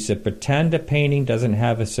 He said, "Pretend a painting doesn't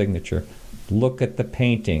have a signature. Look at the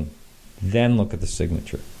painting, then look at the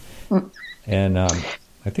signature." And I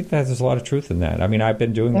think that there's a lot of truth in that. I mean, I've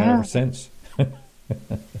been doing that ever since.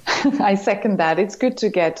 I second that. It's good to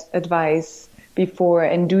get advice before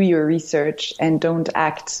and do your research, and don't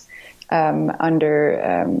act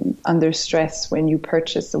under stress when you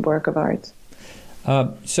purchase a work of art.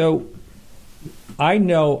 So I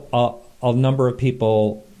know a number of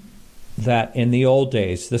people that in the old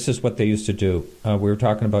days, this is what they used to do. We were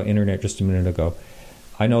talking about internet just a minute ago.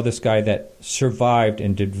 I know this guy that survived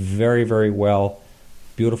and did very, very well.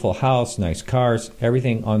 Beautiful house, nice cars,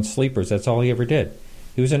 everything on sleepers. That's all he ever did.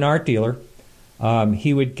 He was an art dealer.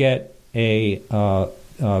 He would get a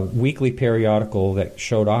weekly periodical that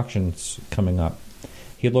showed auctions coming up.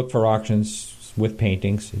 He'd look for auctions with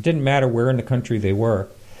paintings. It didn't matter where in the country they were.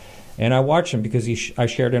 And I watched him because I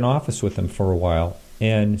shared an office with him for a while.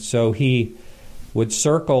 And so he would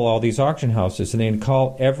circle all these auction houses, and then he'd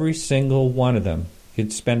call every single one of them.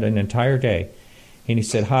 He'd spend an entire day. And he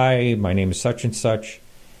said, "Hi, my name is such and such.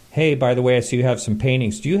 Hey, by the way, I see you have some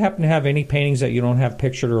paintings. Do you happen to have any paintings that you don't have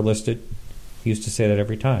pictured or listed?" He used to say that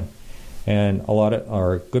every time. And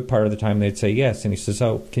a good part of the time they'd say yes. And he says,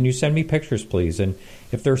 "Oh, can you send me pictures, please? And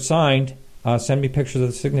if they're signed, send me pictures of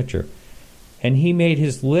the signature." And he made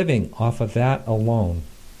his living off of that alone,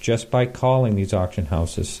 just by calling these auction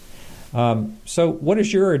houses. So what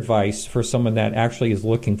is your advice for someone that actually is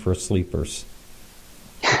looking for sleepers?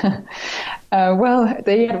 Well,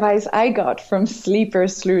 the advice I got from Sleeper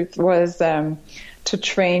Sleuth was to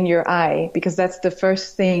train your eye, because that's the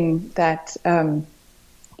first thing that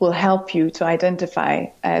will help you to identify,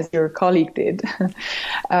 as your colleague did,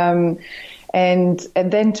 and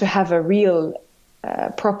then to have a real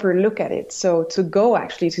proper look at it. So to go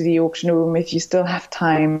actually to the auction room if you still have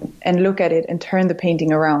time and look at it and turn the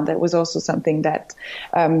painting around. That was also something that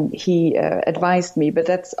he advised me, but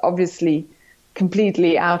that's obviously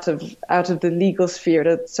completely out of the legal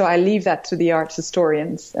sphere. So I leave that to the art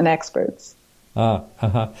historians and experts. I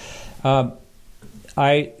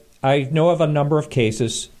know of a number of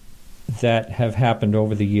cases that have happened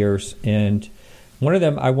over the years, and one of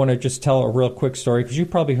them I want to just tell a real quick story, because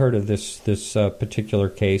you've probably heard of this particular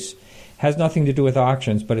case. It has nothing to do with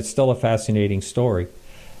auctions, but it's still a fascinating story.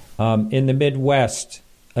 In the Midwest,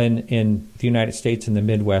 in the United States, in the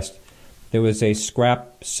Midwest, there was a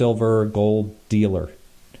scrap silver gold dealer.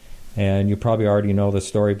 And you probably already know the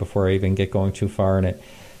story before I even get going too far in it.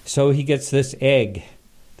 So he gets this egg.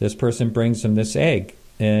 This person brings him this egg,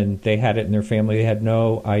 and they had it in their family. They had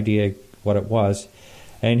no idea what it was.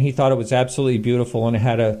 And he thought it was absolutely beautiful, and it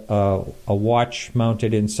had a watch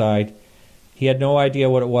mounted inside. He had no idea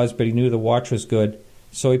what it was, but he knew the watch was good.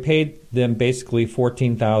 So he paid them basically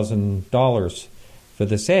 $14,000 for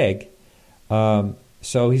this egg.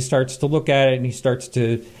 So he starts to look at it, and he starts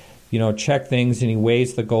to, check things, and he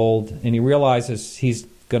weighs the gold, and he realizes he's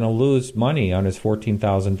going to lose money on his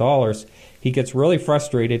 $14,000. He gets really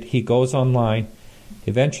frustrated. He goes online.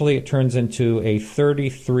 Eventually, it turns into a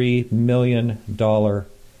 $33 million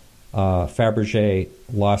Fabergé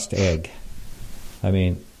lost egg. I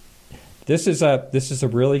mean, this is a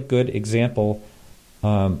really good example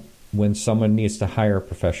when someone needs to hire a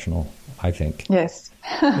professional, I think. Yes.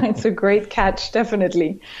 It's a great catch,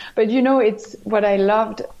 definitely. But it's what I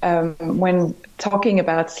loved when talking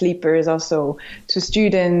about sleepers also to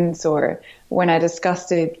students, or when I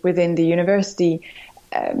discussed it within the university.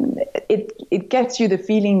 It gets you the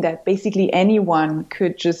feeling that basically anyone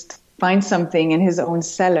could just find something in his own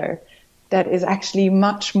cellar that is actually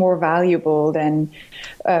much more valuable than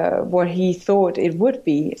what he thought it would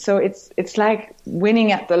be. So it's like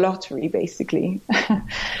winning at the lottery, basically.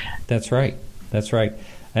 That's right. That's right.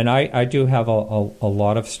 And I do have a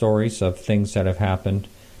lot of stories of things that have happened.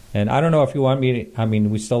 And I don't know if you want me to,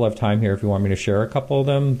 we still have time here if you want me to share a couple of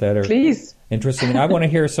them that are Please. Interesting. And I want to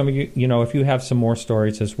hear some of you, if you have some more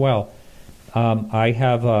stories as well. I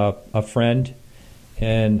have a friend,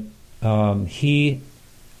 and he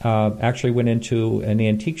actually went into an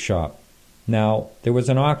antique shop. Now, there was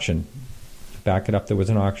an auction. To back it up, there was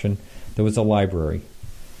an auction. There was a library.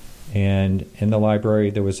 And in the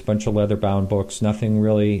library, there was a bunch of leather-bound books, nothing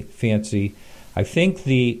really fancy. I think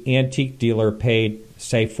the antique dealer paid,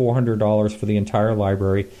 say, $400 for the entire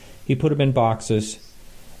library. He put them in boxes,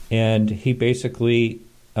 and he basically,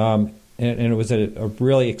 and it was a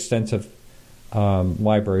really extensive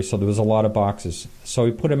library, so there was a lot of boxes. So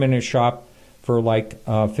he put them in his shop for like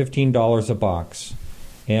 $15 a box.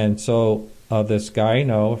 And so this guy,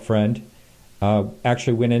 a friend,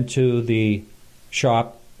 actually went into the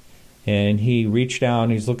shop, and he reached down,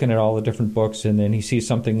 he's looking at all the different books, and then he sees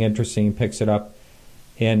something interesting, picks it up.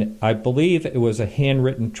 And I believe it was a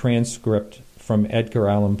handwritten transcript from Edgar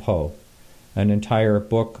Allan Poe, an entire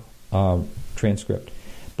book transcript.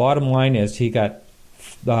 Bottom line is he got,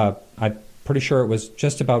 I'm pretty sure it was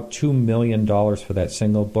just about $2 million for that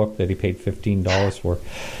single book that he paid $15 for.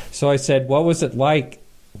 So I said, what was it like?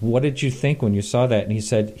 What did you think when you saw that? And he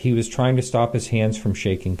said he was trying to stop his hands from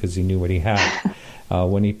shaking because he knew what he had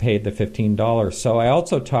when he paid the $15. So I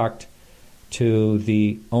also talked to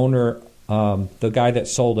the owner, the guy that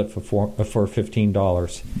sold it for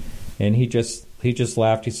 $15, and he just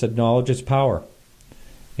laughed. He said, "Knowledge is power,"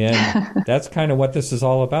 and that's kind of what this is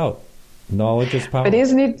all about. Knowledge is power. But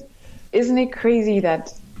isn't it crazy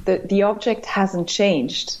that the object hasn't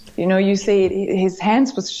changed? You say his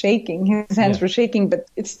hands were shaking, but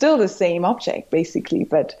it's still the same object, basically.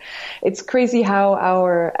 But it's crazy how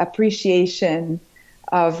our appreciation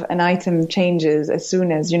of an item changes as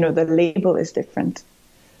soon as, the label is different.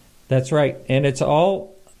 That's right. And it's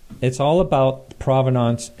all about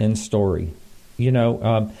provenance and story. You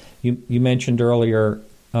mentioned earlier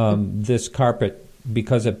this carpet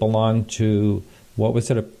because it belonged to, what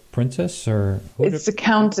was it, a princess? Or it's the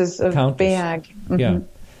Countess of Beag. Mm-hmm. Yeah.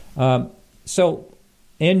 So,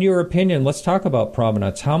 in your opinion, let's talk about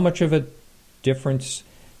provenance. How much of a difference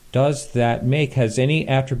does that make? Has any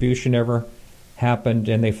attribution ever happened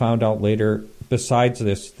and they found out later, besides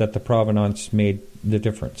this, that the provenance made the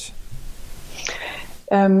difference?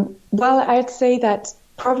 Well, I'd say that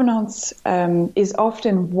provenance is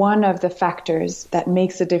often one of the factors that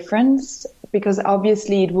makes a difference, because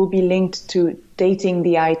obviously it will be linked to dating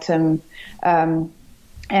the item and,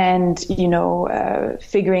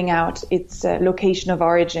 figuring out its location of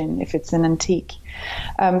origin if it's an antique.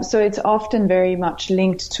 So it's often very much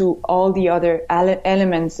linked to all the other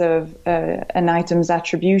elements of an item's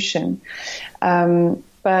attribution.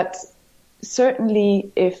 But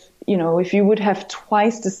certainly if you would have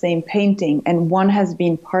twice the same painting and one has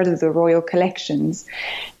been part of the royal collections,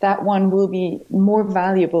 that one will be more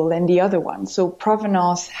valuable than the other one. So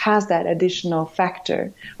provenance has that additional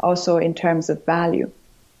factor also in terms of value.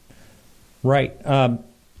 Right. I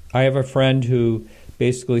have a friend who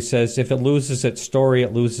basically says if it loses its story,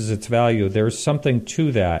 it loses its value. There's something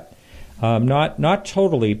to that. Not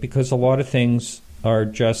totally, because a lot of things are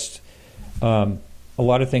just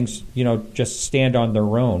just stand on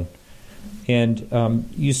their own. And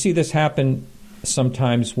you see this happen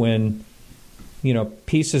sometimes when,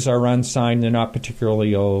 pieces are unsigned, they're not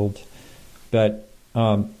particularly old. But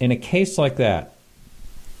in a case like that,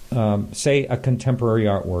 say a contemporary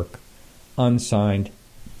artwork, unsigned,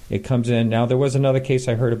 it comes in. Now, there was another case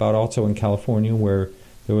I heard about also in California where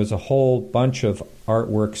there was a whole bunch of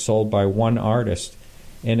artwork sold by one artist,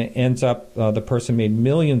 and it ends up the person made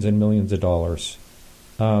millions and millions of dollars.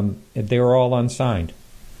 They were all unsigned.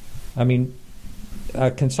 I mean,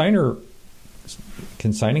 consigning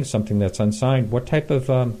something that's unsigned, what type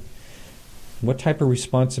of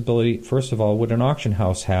responsibility, first of all, would an auction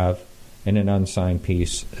house have in an unsigned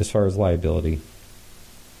piece as far as liability?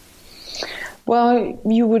 Well,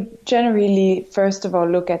 you would generally, first of all,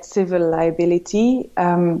 look at civil liability,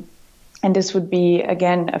 and this would be,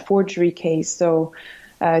 again, a forgery case. So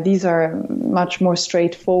these are much more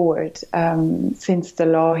straightforward, since the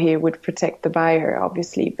law here would protect the buyer,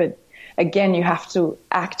 obviously. But again, you have to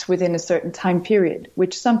act within a certain time period,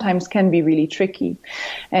 which sometimes can be really tricky.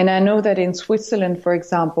 And I know that in Switzerland, for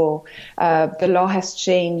example, the law has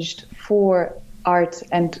changed for art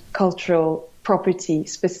and cultural property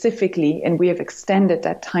specifically, and we have extended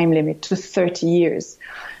that time limit to 30 years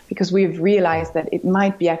because we've realized that it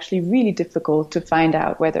might be actually really difficult to find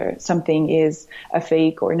out whether something is a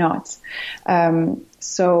fake or not.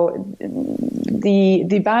 So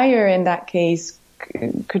the buyer in that case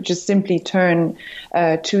could just simply turn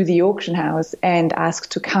to the auction house and ask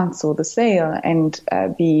to cancel the sale and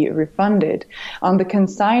be refunded. On the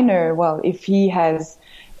consignor, well, if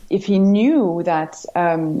he knew that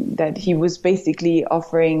that he was basically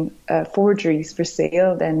offering forgeries for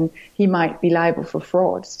sale, then he might be liable for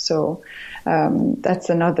fraud. So that's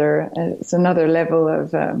another level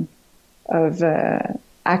of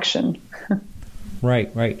action.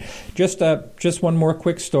 Right. Just one more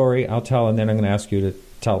quick story I'll tell, and then I'm going to ask you to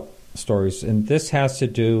tell stories. And this has to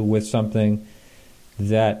do with something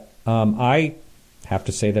that I have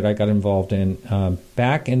to say that I got involved in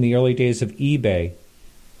back in the early days of eBay.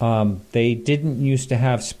 They didn't used to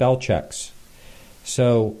have spell checks.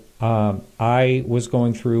 So I was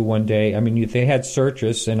going through one day. I mean, they had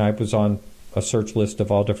searches, and I was on a search list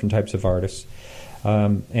of all different types of artists.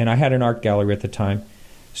 And I had an art gallery at the time.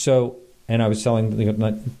 And I was selling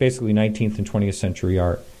basically 19th and 20th century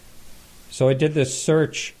art. So I did this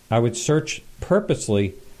search. I would search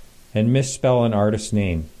purposely and misspell an artist's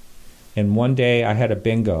name. And one day I had a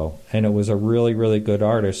bingo, and it was a really, really good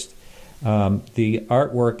artist. The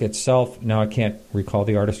artwork itself, now I can't recall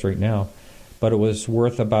the artist right now, but it was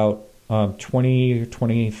worth about $20,000 or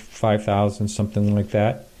 $25,000, something like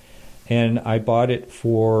that. And I bought it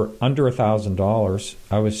for under $1,000.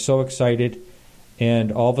 I was so excited,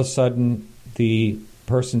 and all of a sudden the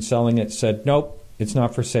person selling it said, "Nope, it's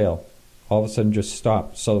not for sale." All of a sudden just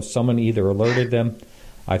stopped. So someone either alerted them.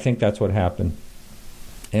 I think that's what happened.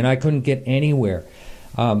 And I couldn't get anywhere.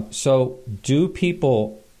 So do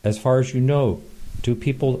people, as far as you know, do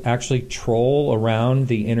people actually troll around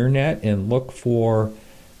the internet and look for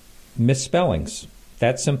misspellings?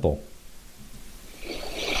 That simple.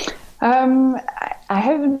 I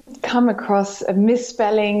haven't come across a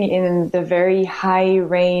misspelling in the very high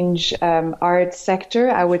range art sector,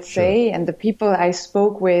 I would say. Sure. And the people I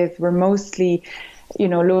spoke with were mostly,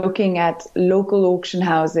 looking at local auction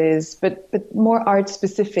houses, but more art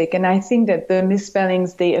specific. And I think that the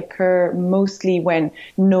misspellings, they occur mostly when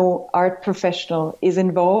no art professional is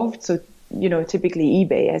involved. So, typically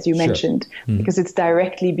eBay, as you mentioned, because it's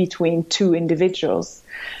directly between two individuals,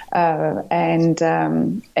 and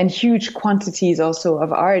huge quantities also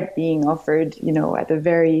of art being offered, at a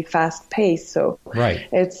very fast pace. So right.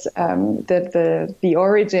 It's the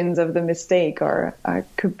origins of the mistake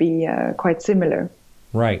could be quite similar.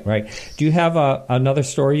 Right. Do you have another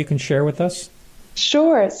story you can share with us?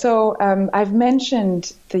 Sure. So I've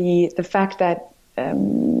mentioned the fact that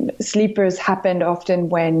sleepers happened often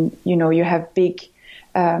when, you have big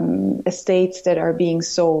estates that are being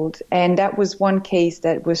sold. And that was one case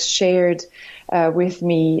that was shared with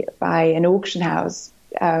me by an auction house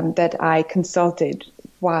that I consulted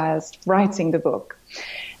whilst writing the book.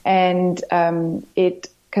 And it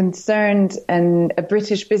concerned a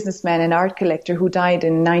British businessman and art collector who died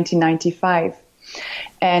in 1995.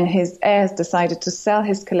 And his heirs decided to sell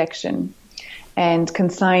his collection and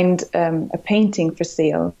consigned a painting for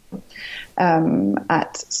sale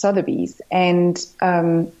at Sotheby's. And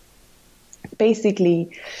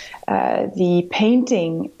basically, the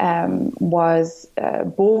painting was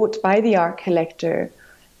bought by the art collector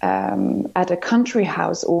at a country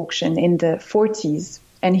house auction in the 40s,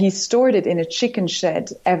 and he stored it in a chicken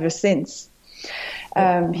shed ever since.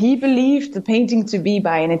 He believed the painting to be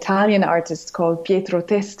by an Italian artist called Pietro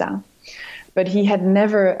Testa, but he had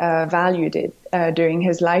never valued it during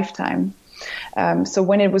his lifetime. So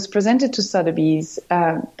when it was presented to Sotheby's,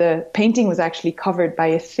 the painting was actually covered by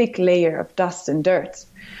a thick layer of dust and dirt,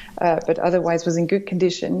 but otherwise was in good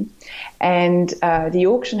condition. And the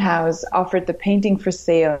auction house offered the painting for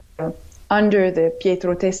sale under the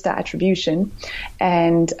Pietro Testa attribution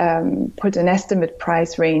and put an estimate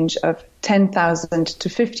price range of £10,000 to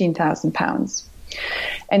 £15,000.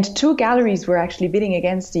 And two galleries were actually bidding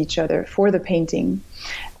against each other for the painting.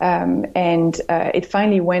 And it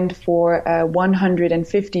finally went for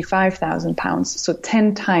 £155,000, so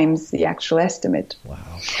 10 times the actual estimate. Wow.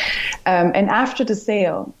 And after the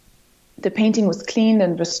sale, the painting was cleaned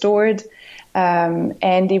and restored,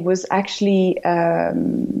 and it was actually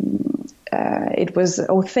it was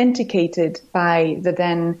authenticated by the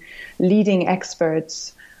then leading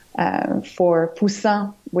experts for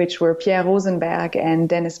Poussin, which were Pierre Rosenberg and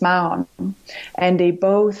Dennis Mahon, and they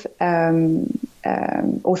both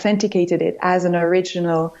authenticated it as an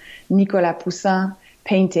original Nicolas Poussin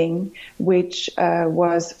painting, which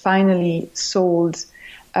was finally sold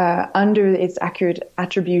under its accurate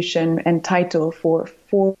attribution and title for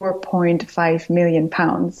 £4.5 million.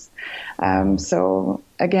 So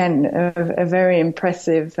again, a very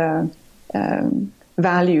impressive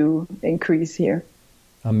value increase here.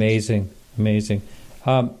 Amazing.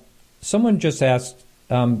 Someone just asked,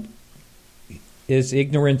 is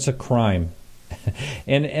ignorance a crime?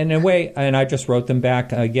 And in a way, and I just wrote them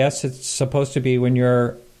back, yes, it's supposed to be when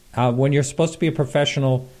you're supposed to be a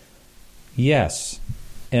professional, yes.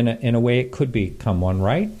 In a way, it could become one,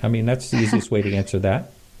 right? I mean, that's the easiest way to answer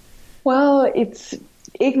that. Well,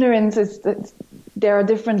 ignorance there are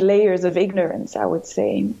different layers of ignorance, I would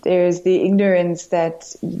say. There's the ignorance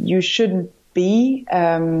that you shouldn't be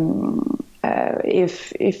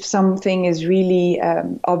if something is really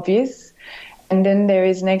obvious, and then there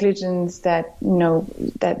is negligence that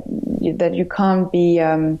that you can't be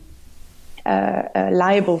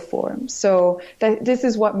liable for. So this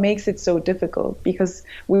is what makes it so difficult, because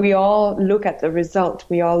we all look at the result.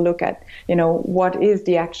 We all look at, what is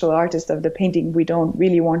the actual artist of the painting. We don't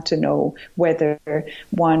really want to know whether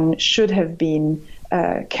one should have been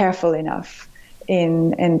careful enough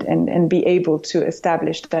and be able to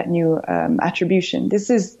establish that new attribution. This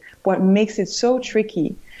is what makes it so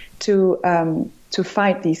tricky to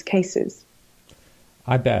fight these cases.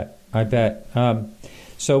 I bet.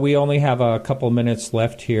 So we only have a couple minutes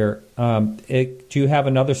left here. Do you have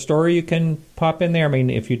another story you can pop in there? I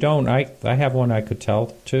mean, if you don't, I have one I could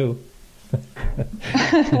tell too.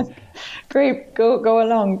 Great, go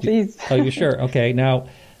along, please. Oh, you sure? Okay. Now,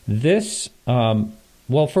 this.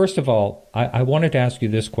 Well, first of all, I wanted to ask you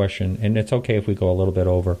this question, and it's okay if we go a little bit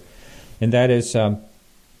over, and that is, don't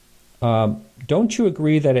you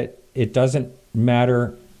agree that it doesn't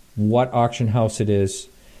matter what auction house it is?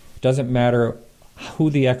 It doesn't matter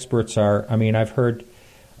who the experts are. I mean, I've heard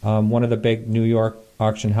one of the big New York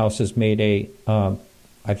auction houses made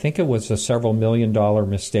I think it was a several $1 million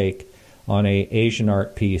mistake on a Asian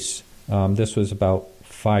art piece. This was about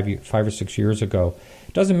 5 or 6 years ago.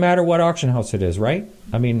 It doesn't matter what auction house it is, right?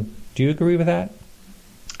 I mean, do you agree with that?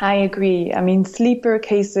 I agree. I mean, sleeper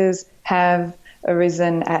cases have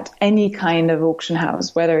arisen at any kind of auction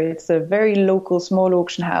house, whether it's a very local small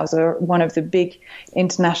auction house or one of the big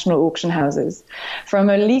international auction houses. From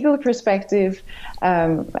a legal perspective,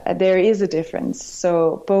 there is a difference.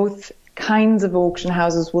 So both kinds of auction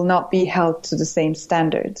houses will not be held to the same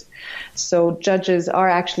standard. So judges are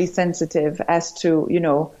actually sensitive as to,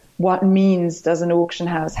 what means does an auction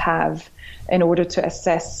house have in order to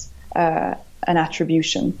assess an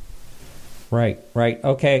attribution. Right.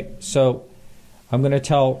 Okay, so I'm going to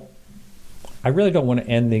tell. I really don't want to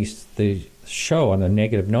end the show on a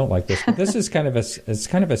negative note like this, but this is kind of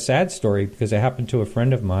a sad story because it happened to a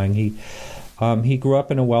friend of mine. He grew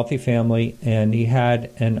up in a wealthy family, and he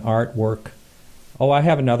had an artwork. Oh, I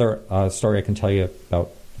have another story I can tell you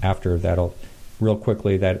about after that'll real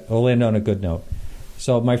quickly. That'll end on a good note.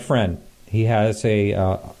 So my friend, he has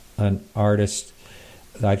an artist.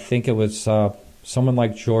 I think it was someone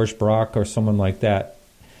like Georges Braque or someone like that.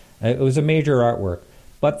 It was a major artwork.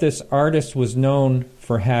 But this artist was known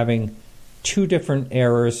for having two different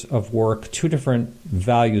eras of work, two different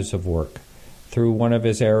values of work. Through one of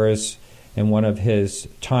his eras and one of his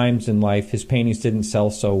times in life, his paintings didn't sell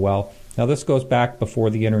so well. Now, this goes back before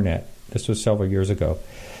the internet. This was several years ago.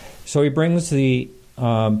 So he brings the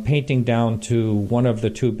painting down to one of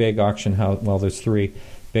the two big auction houses. Well, there's three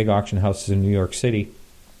big auction houses in New York City.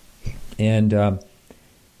 And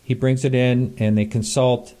he brings it in, and they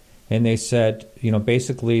consult. And they said,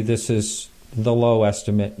 basically this is the low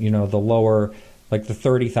estimate, the lower, like the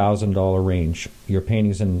 $30,000 range. Your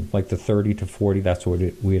painting's in like the 30 to 40, that's what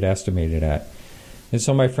we had estimated at. And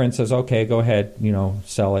so my friend says, okay, go ahead,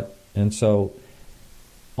 sell it. And so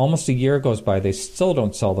almost a year goes by, they still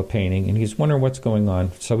don't sell the painting, and he's wondering what's going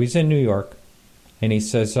on. So he's in New York, and he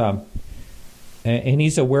says, and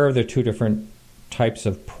he's aware of the two different types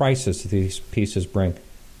of prices these pieces bring.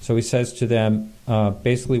 So he says to them,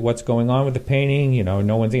 basically, what's going on with the painting?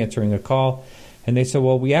 No one's answering a call. And they said,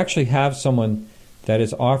 well, we actually have someone that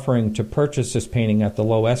is offering to purchase this painting at the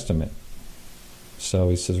low estimate. So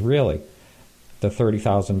he says, really? The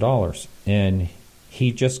 $30,000. And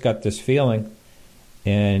he just got this feeling,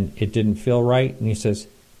 and it didn't feel right. And he says,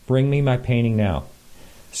 bring me my painting now.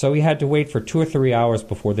 So he had to wait for 2 or 3 hours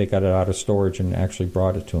before they got it out of storage and actually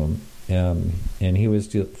brought it to him. And he was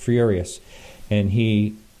furious. And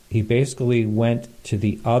he basically went to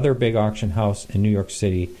the other big auction house in New York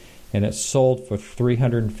City, and it sold for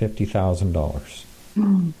 $350,000.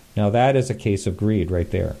 Now that is a case of greed right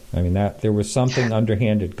there. I mean, that there was something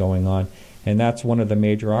underhanded going on, and that's one of the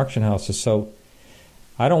major auction houses. So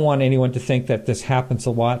I don't want anyone to think that this happens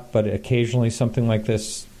a lot, but occasionally something like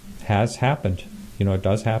this has happened. It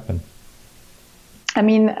does happen. I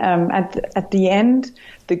mean, at the end,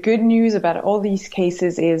 the good news about all these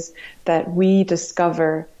cases is that we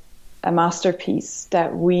discover a masterpiece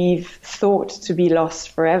that we've thought to be lost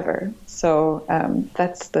forever. So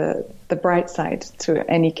that's the bright side to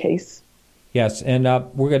any case. Yes, and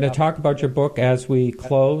we're going to talk about your book as we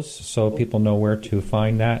close, so people know where to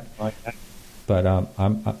find that. But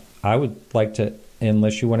I would like to,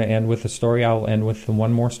 unless you want to end with a story, I'll end with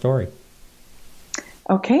one more story.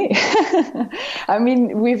 Okay. I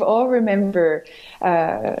mean, we've all remember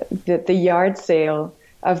the yard sale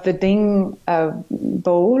of the Ding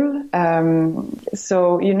bowl.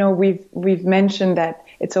 So, we've mentioned that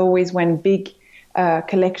it's always when big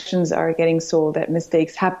collections are getting sold that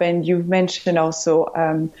mistakes happen. You've mentioned also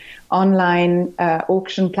online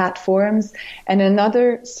auction platforms. And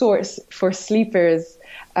another source for sleepers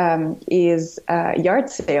is yard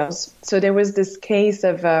sales. So there was this case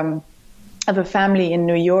of a family in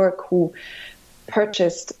New York who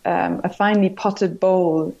purchased a finely potted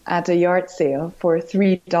bowl at a yard sale for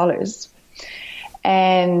 $3.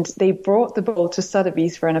 And they brought the bowl to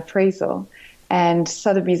Sotheby's for an appraisal. And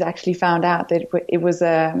Sotheby's actually found out that it was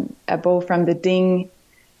a bowl from the Ding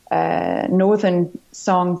Northern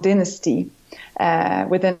Song dynasty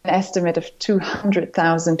with an estimate of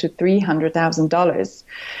 $200,000 to $300,000.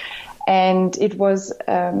 And it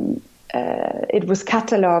was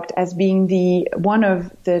catalogued as being one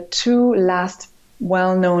of the two last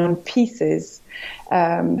well-known pieces,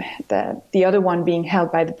 the other one being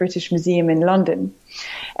held by the British Museum in London.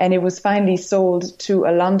 And it was finally sold to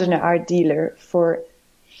a Londoner art dealer for,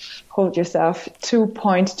 hold yourself,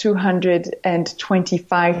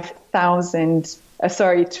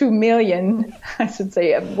 $2 million, I should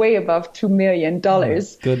say, way above $2 million,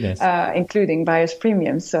 goodness. Including buyer's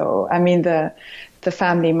premium. So, I mean, the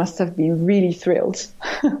family must have been really thrilled.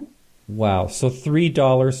 Wow. So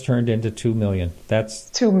 $3 turned into $2 million. That's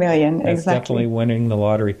 $2 million, that's exactly. Definitely winning the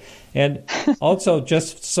lottery. And also,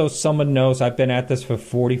 just so someone knows, I've been at this for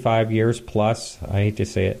 45 years plus. I hate to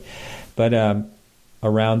say it, but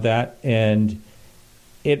around that, and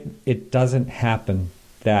it doesn't happen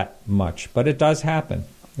that much, but it does happen.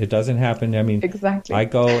 It doesn't happen. I mean, exactly. I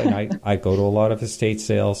go to a lot of estate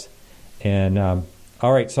sales, and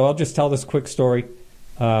all right. So I'll just tell this quick story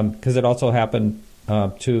because it also happened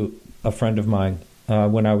to a friend of mine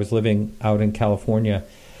when I was living out in California.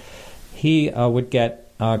 He would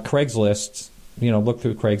get Craigslist, look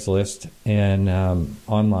through Craigslist and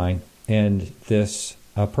online, and this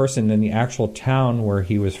person in the actual town where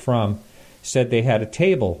he was from said they had a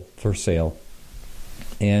table for sale.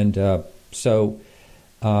 And so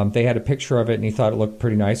they had a picture of it, and he thought it looked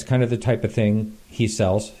pretty nice, kind of the type of thing he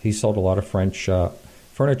sells. He sold a lot of French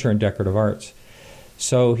furniture and decorative arts.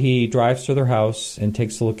 So he drives to their house and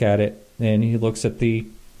takes a look at it, and he looks at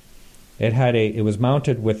it was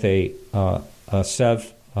mounted with a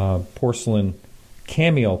Sèvres porcelain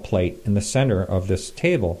cameo plate in the center of this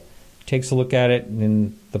table. Takes a look at it,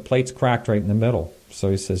 and the plate's cracked right in the middle. So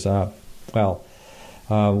he says,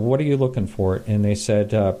 what are you looking for? And they said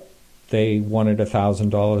they wanted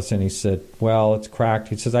 $1,000, and he said, well, it's cracked.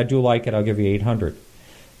 He says, I do like it. I'll give you $800.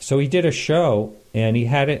 So he did a show, and he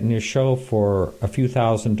had it in his show for a few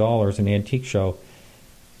 $1,000s, an antique show.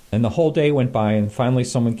 And the whole day went by, and finally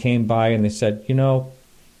someone came by, and they said,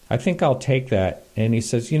 I think I'll take that. And he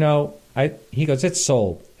says, he goes, it's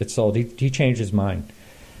sold. It's sold. He changed his mind.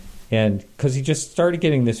 And because he just started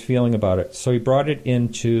getting this feeling about it. So he brought it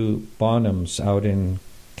into Bonhams out in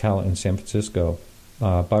San Francisco,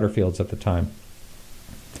 Butterfields at the time.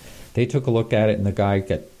 They took a look at it, and the guy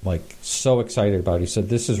got like so excited about it. He said,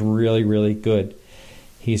 "This is really, really good."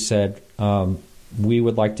 He said, "We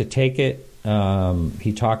would like to take it."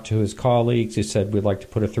 He talked to his colleagues. He said, "We'd like to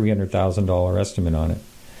put a $300,000 estimate on it."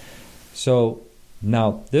 So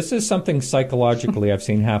now this is something psychologically I've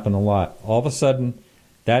seen happen a lot. All of a sudden,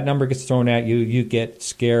 that number gets thrown at you. You get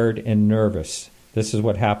scared and nervous. This is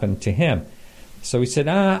what happened to him. So he said,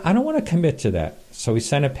 "I don't want to commit to that." So he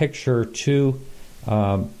sent a picture to,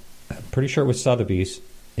 pretty sure it was Sotheby's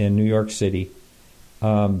in New York City.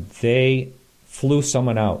 They flew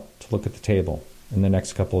someone out to look at the table in the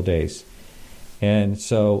next couple of days. And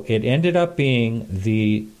so it ended up being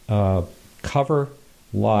the cover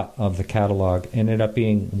lot of the catalog, ended up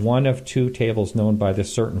being one of two tables known by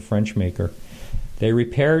this certain French maker. They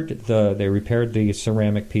repaired the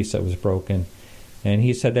ceramic piece that was broken, and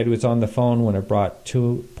he said that he was on the phone when it brought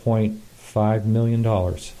 $2.5 million.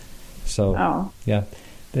 So, yeah.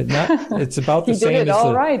 It's about the same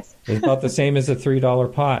as it's about the same as a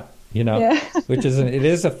 $3 pot, which is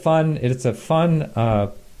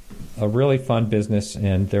a really fun business,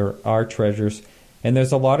 and there are treasures. And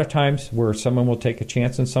there's a lot of times where someone will take a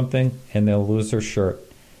chance on something and they'll lose their shirt.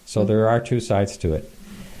 So there are two sides to it.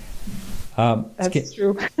 That's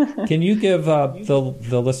true. Can you give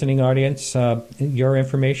the listening audience your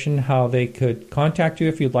information, how they could contact you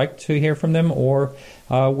if you'd like to hear from them, or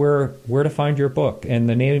where to find your book, and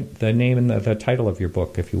the name and the title of your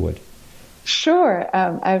book, if you would? Sure.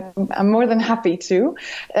 I'm more than happy to.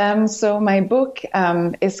 So my book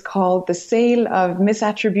is called The Sale of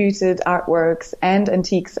Misattributed Artworks and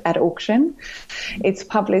Antiques at Auction. It's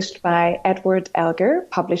published by Edward Elgar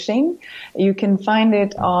Publishing. You can find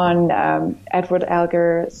it on Edward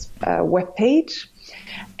Elgar's webpage.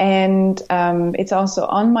 And it's also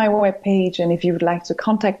on my webpage. And if you would like to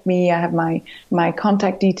contact me, I have my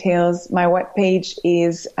contact details. My webpage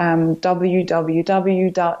is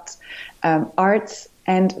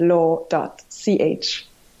www.artsandlaw.ch.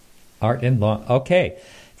 Art and Law. Okay.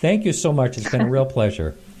 Thank you so much. It's been a real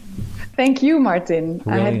pleasure. Thank you, Martin.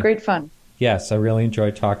 Really, I had great fun. Yes, I really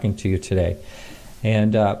enjoyed talking to you today.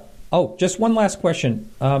 And just one last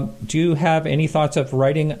question. Do you have any thoughts of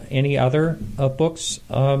writing any other books,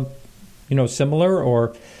 similar?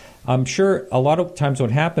 Or I'm sure a lot of times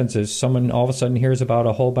what happens is someone all of a sudden hears about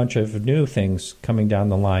a whole bunch of new things coming down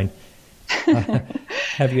the line.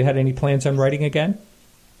 Have you had any plans on writing again?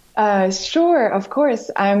 Sure, of course.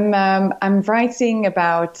 I'm writing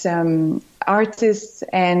about artists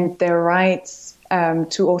and their rights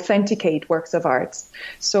to authenticate works of art.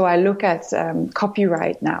 So I look at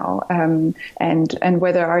copyright now, and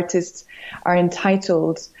whether artists are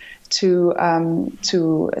entitled to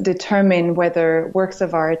determine whether works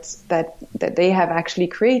of art that they have actually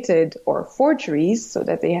created, or forgeries, so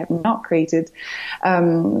that they have not created,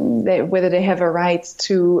 whether they have a right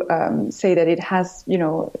to say that it has,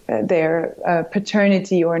 their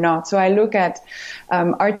paternity or not. So I look at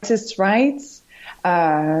artists' rights,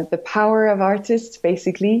 the power of artists,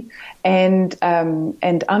 basically, and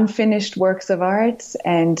unfinished works of art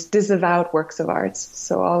and disavowed works of art.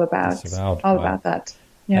 So all about that.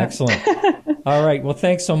 Yeah. Excellent. All right. Well,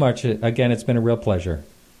 thanks so much. Again, it's been a real pleasure.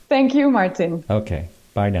 Thank you, Martin. Okay.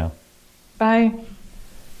 Bye now. Bye.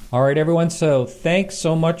 All right, everyone. So thanks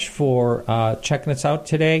so much for checking us out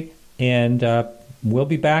today. And we'll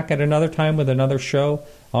be back at another time with another show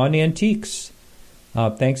on antiques.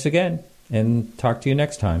 Thanks again, and talk to you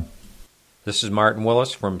next time. This is Martin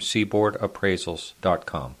Willis from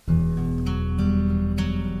SeaboardAppraisals.com.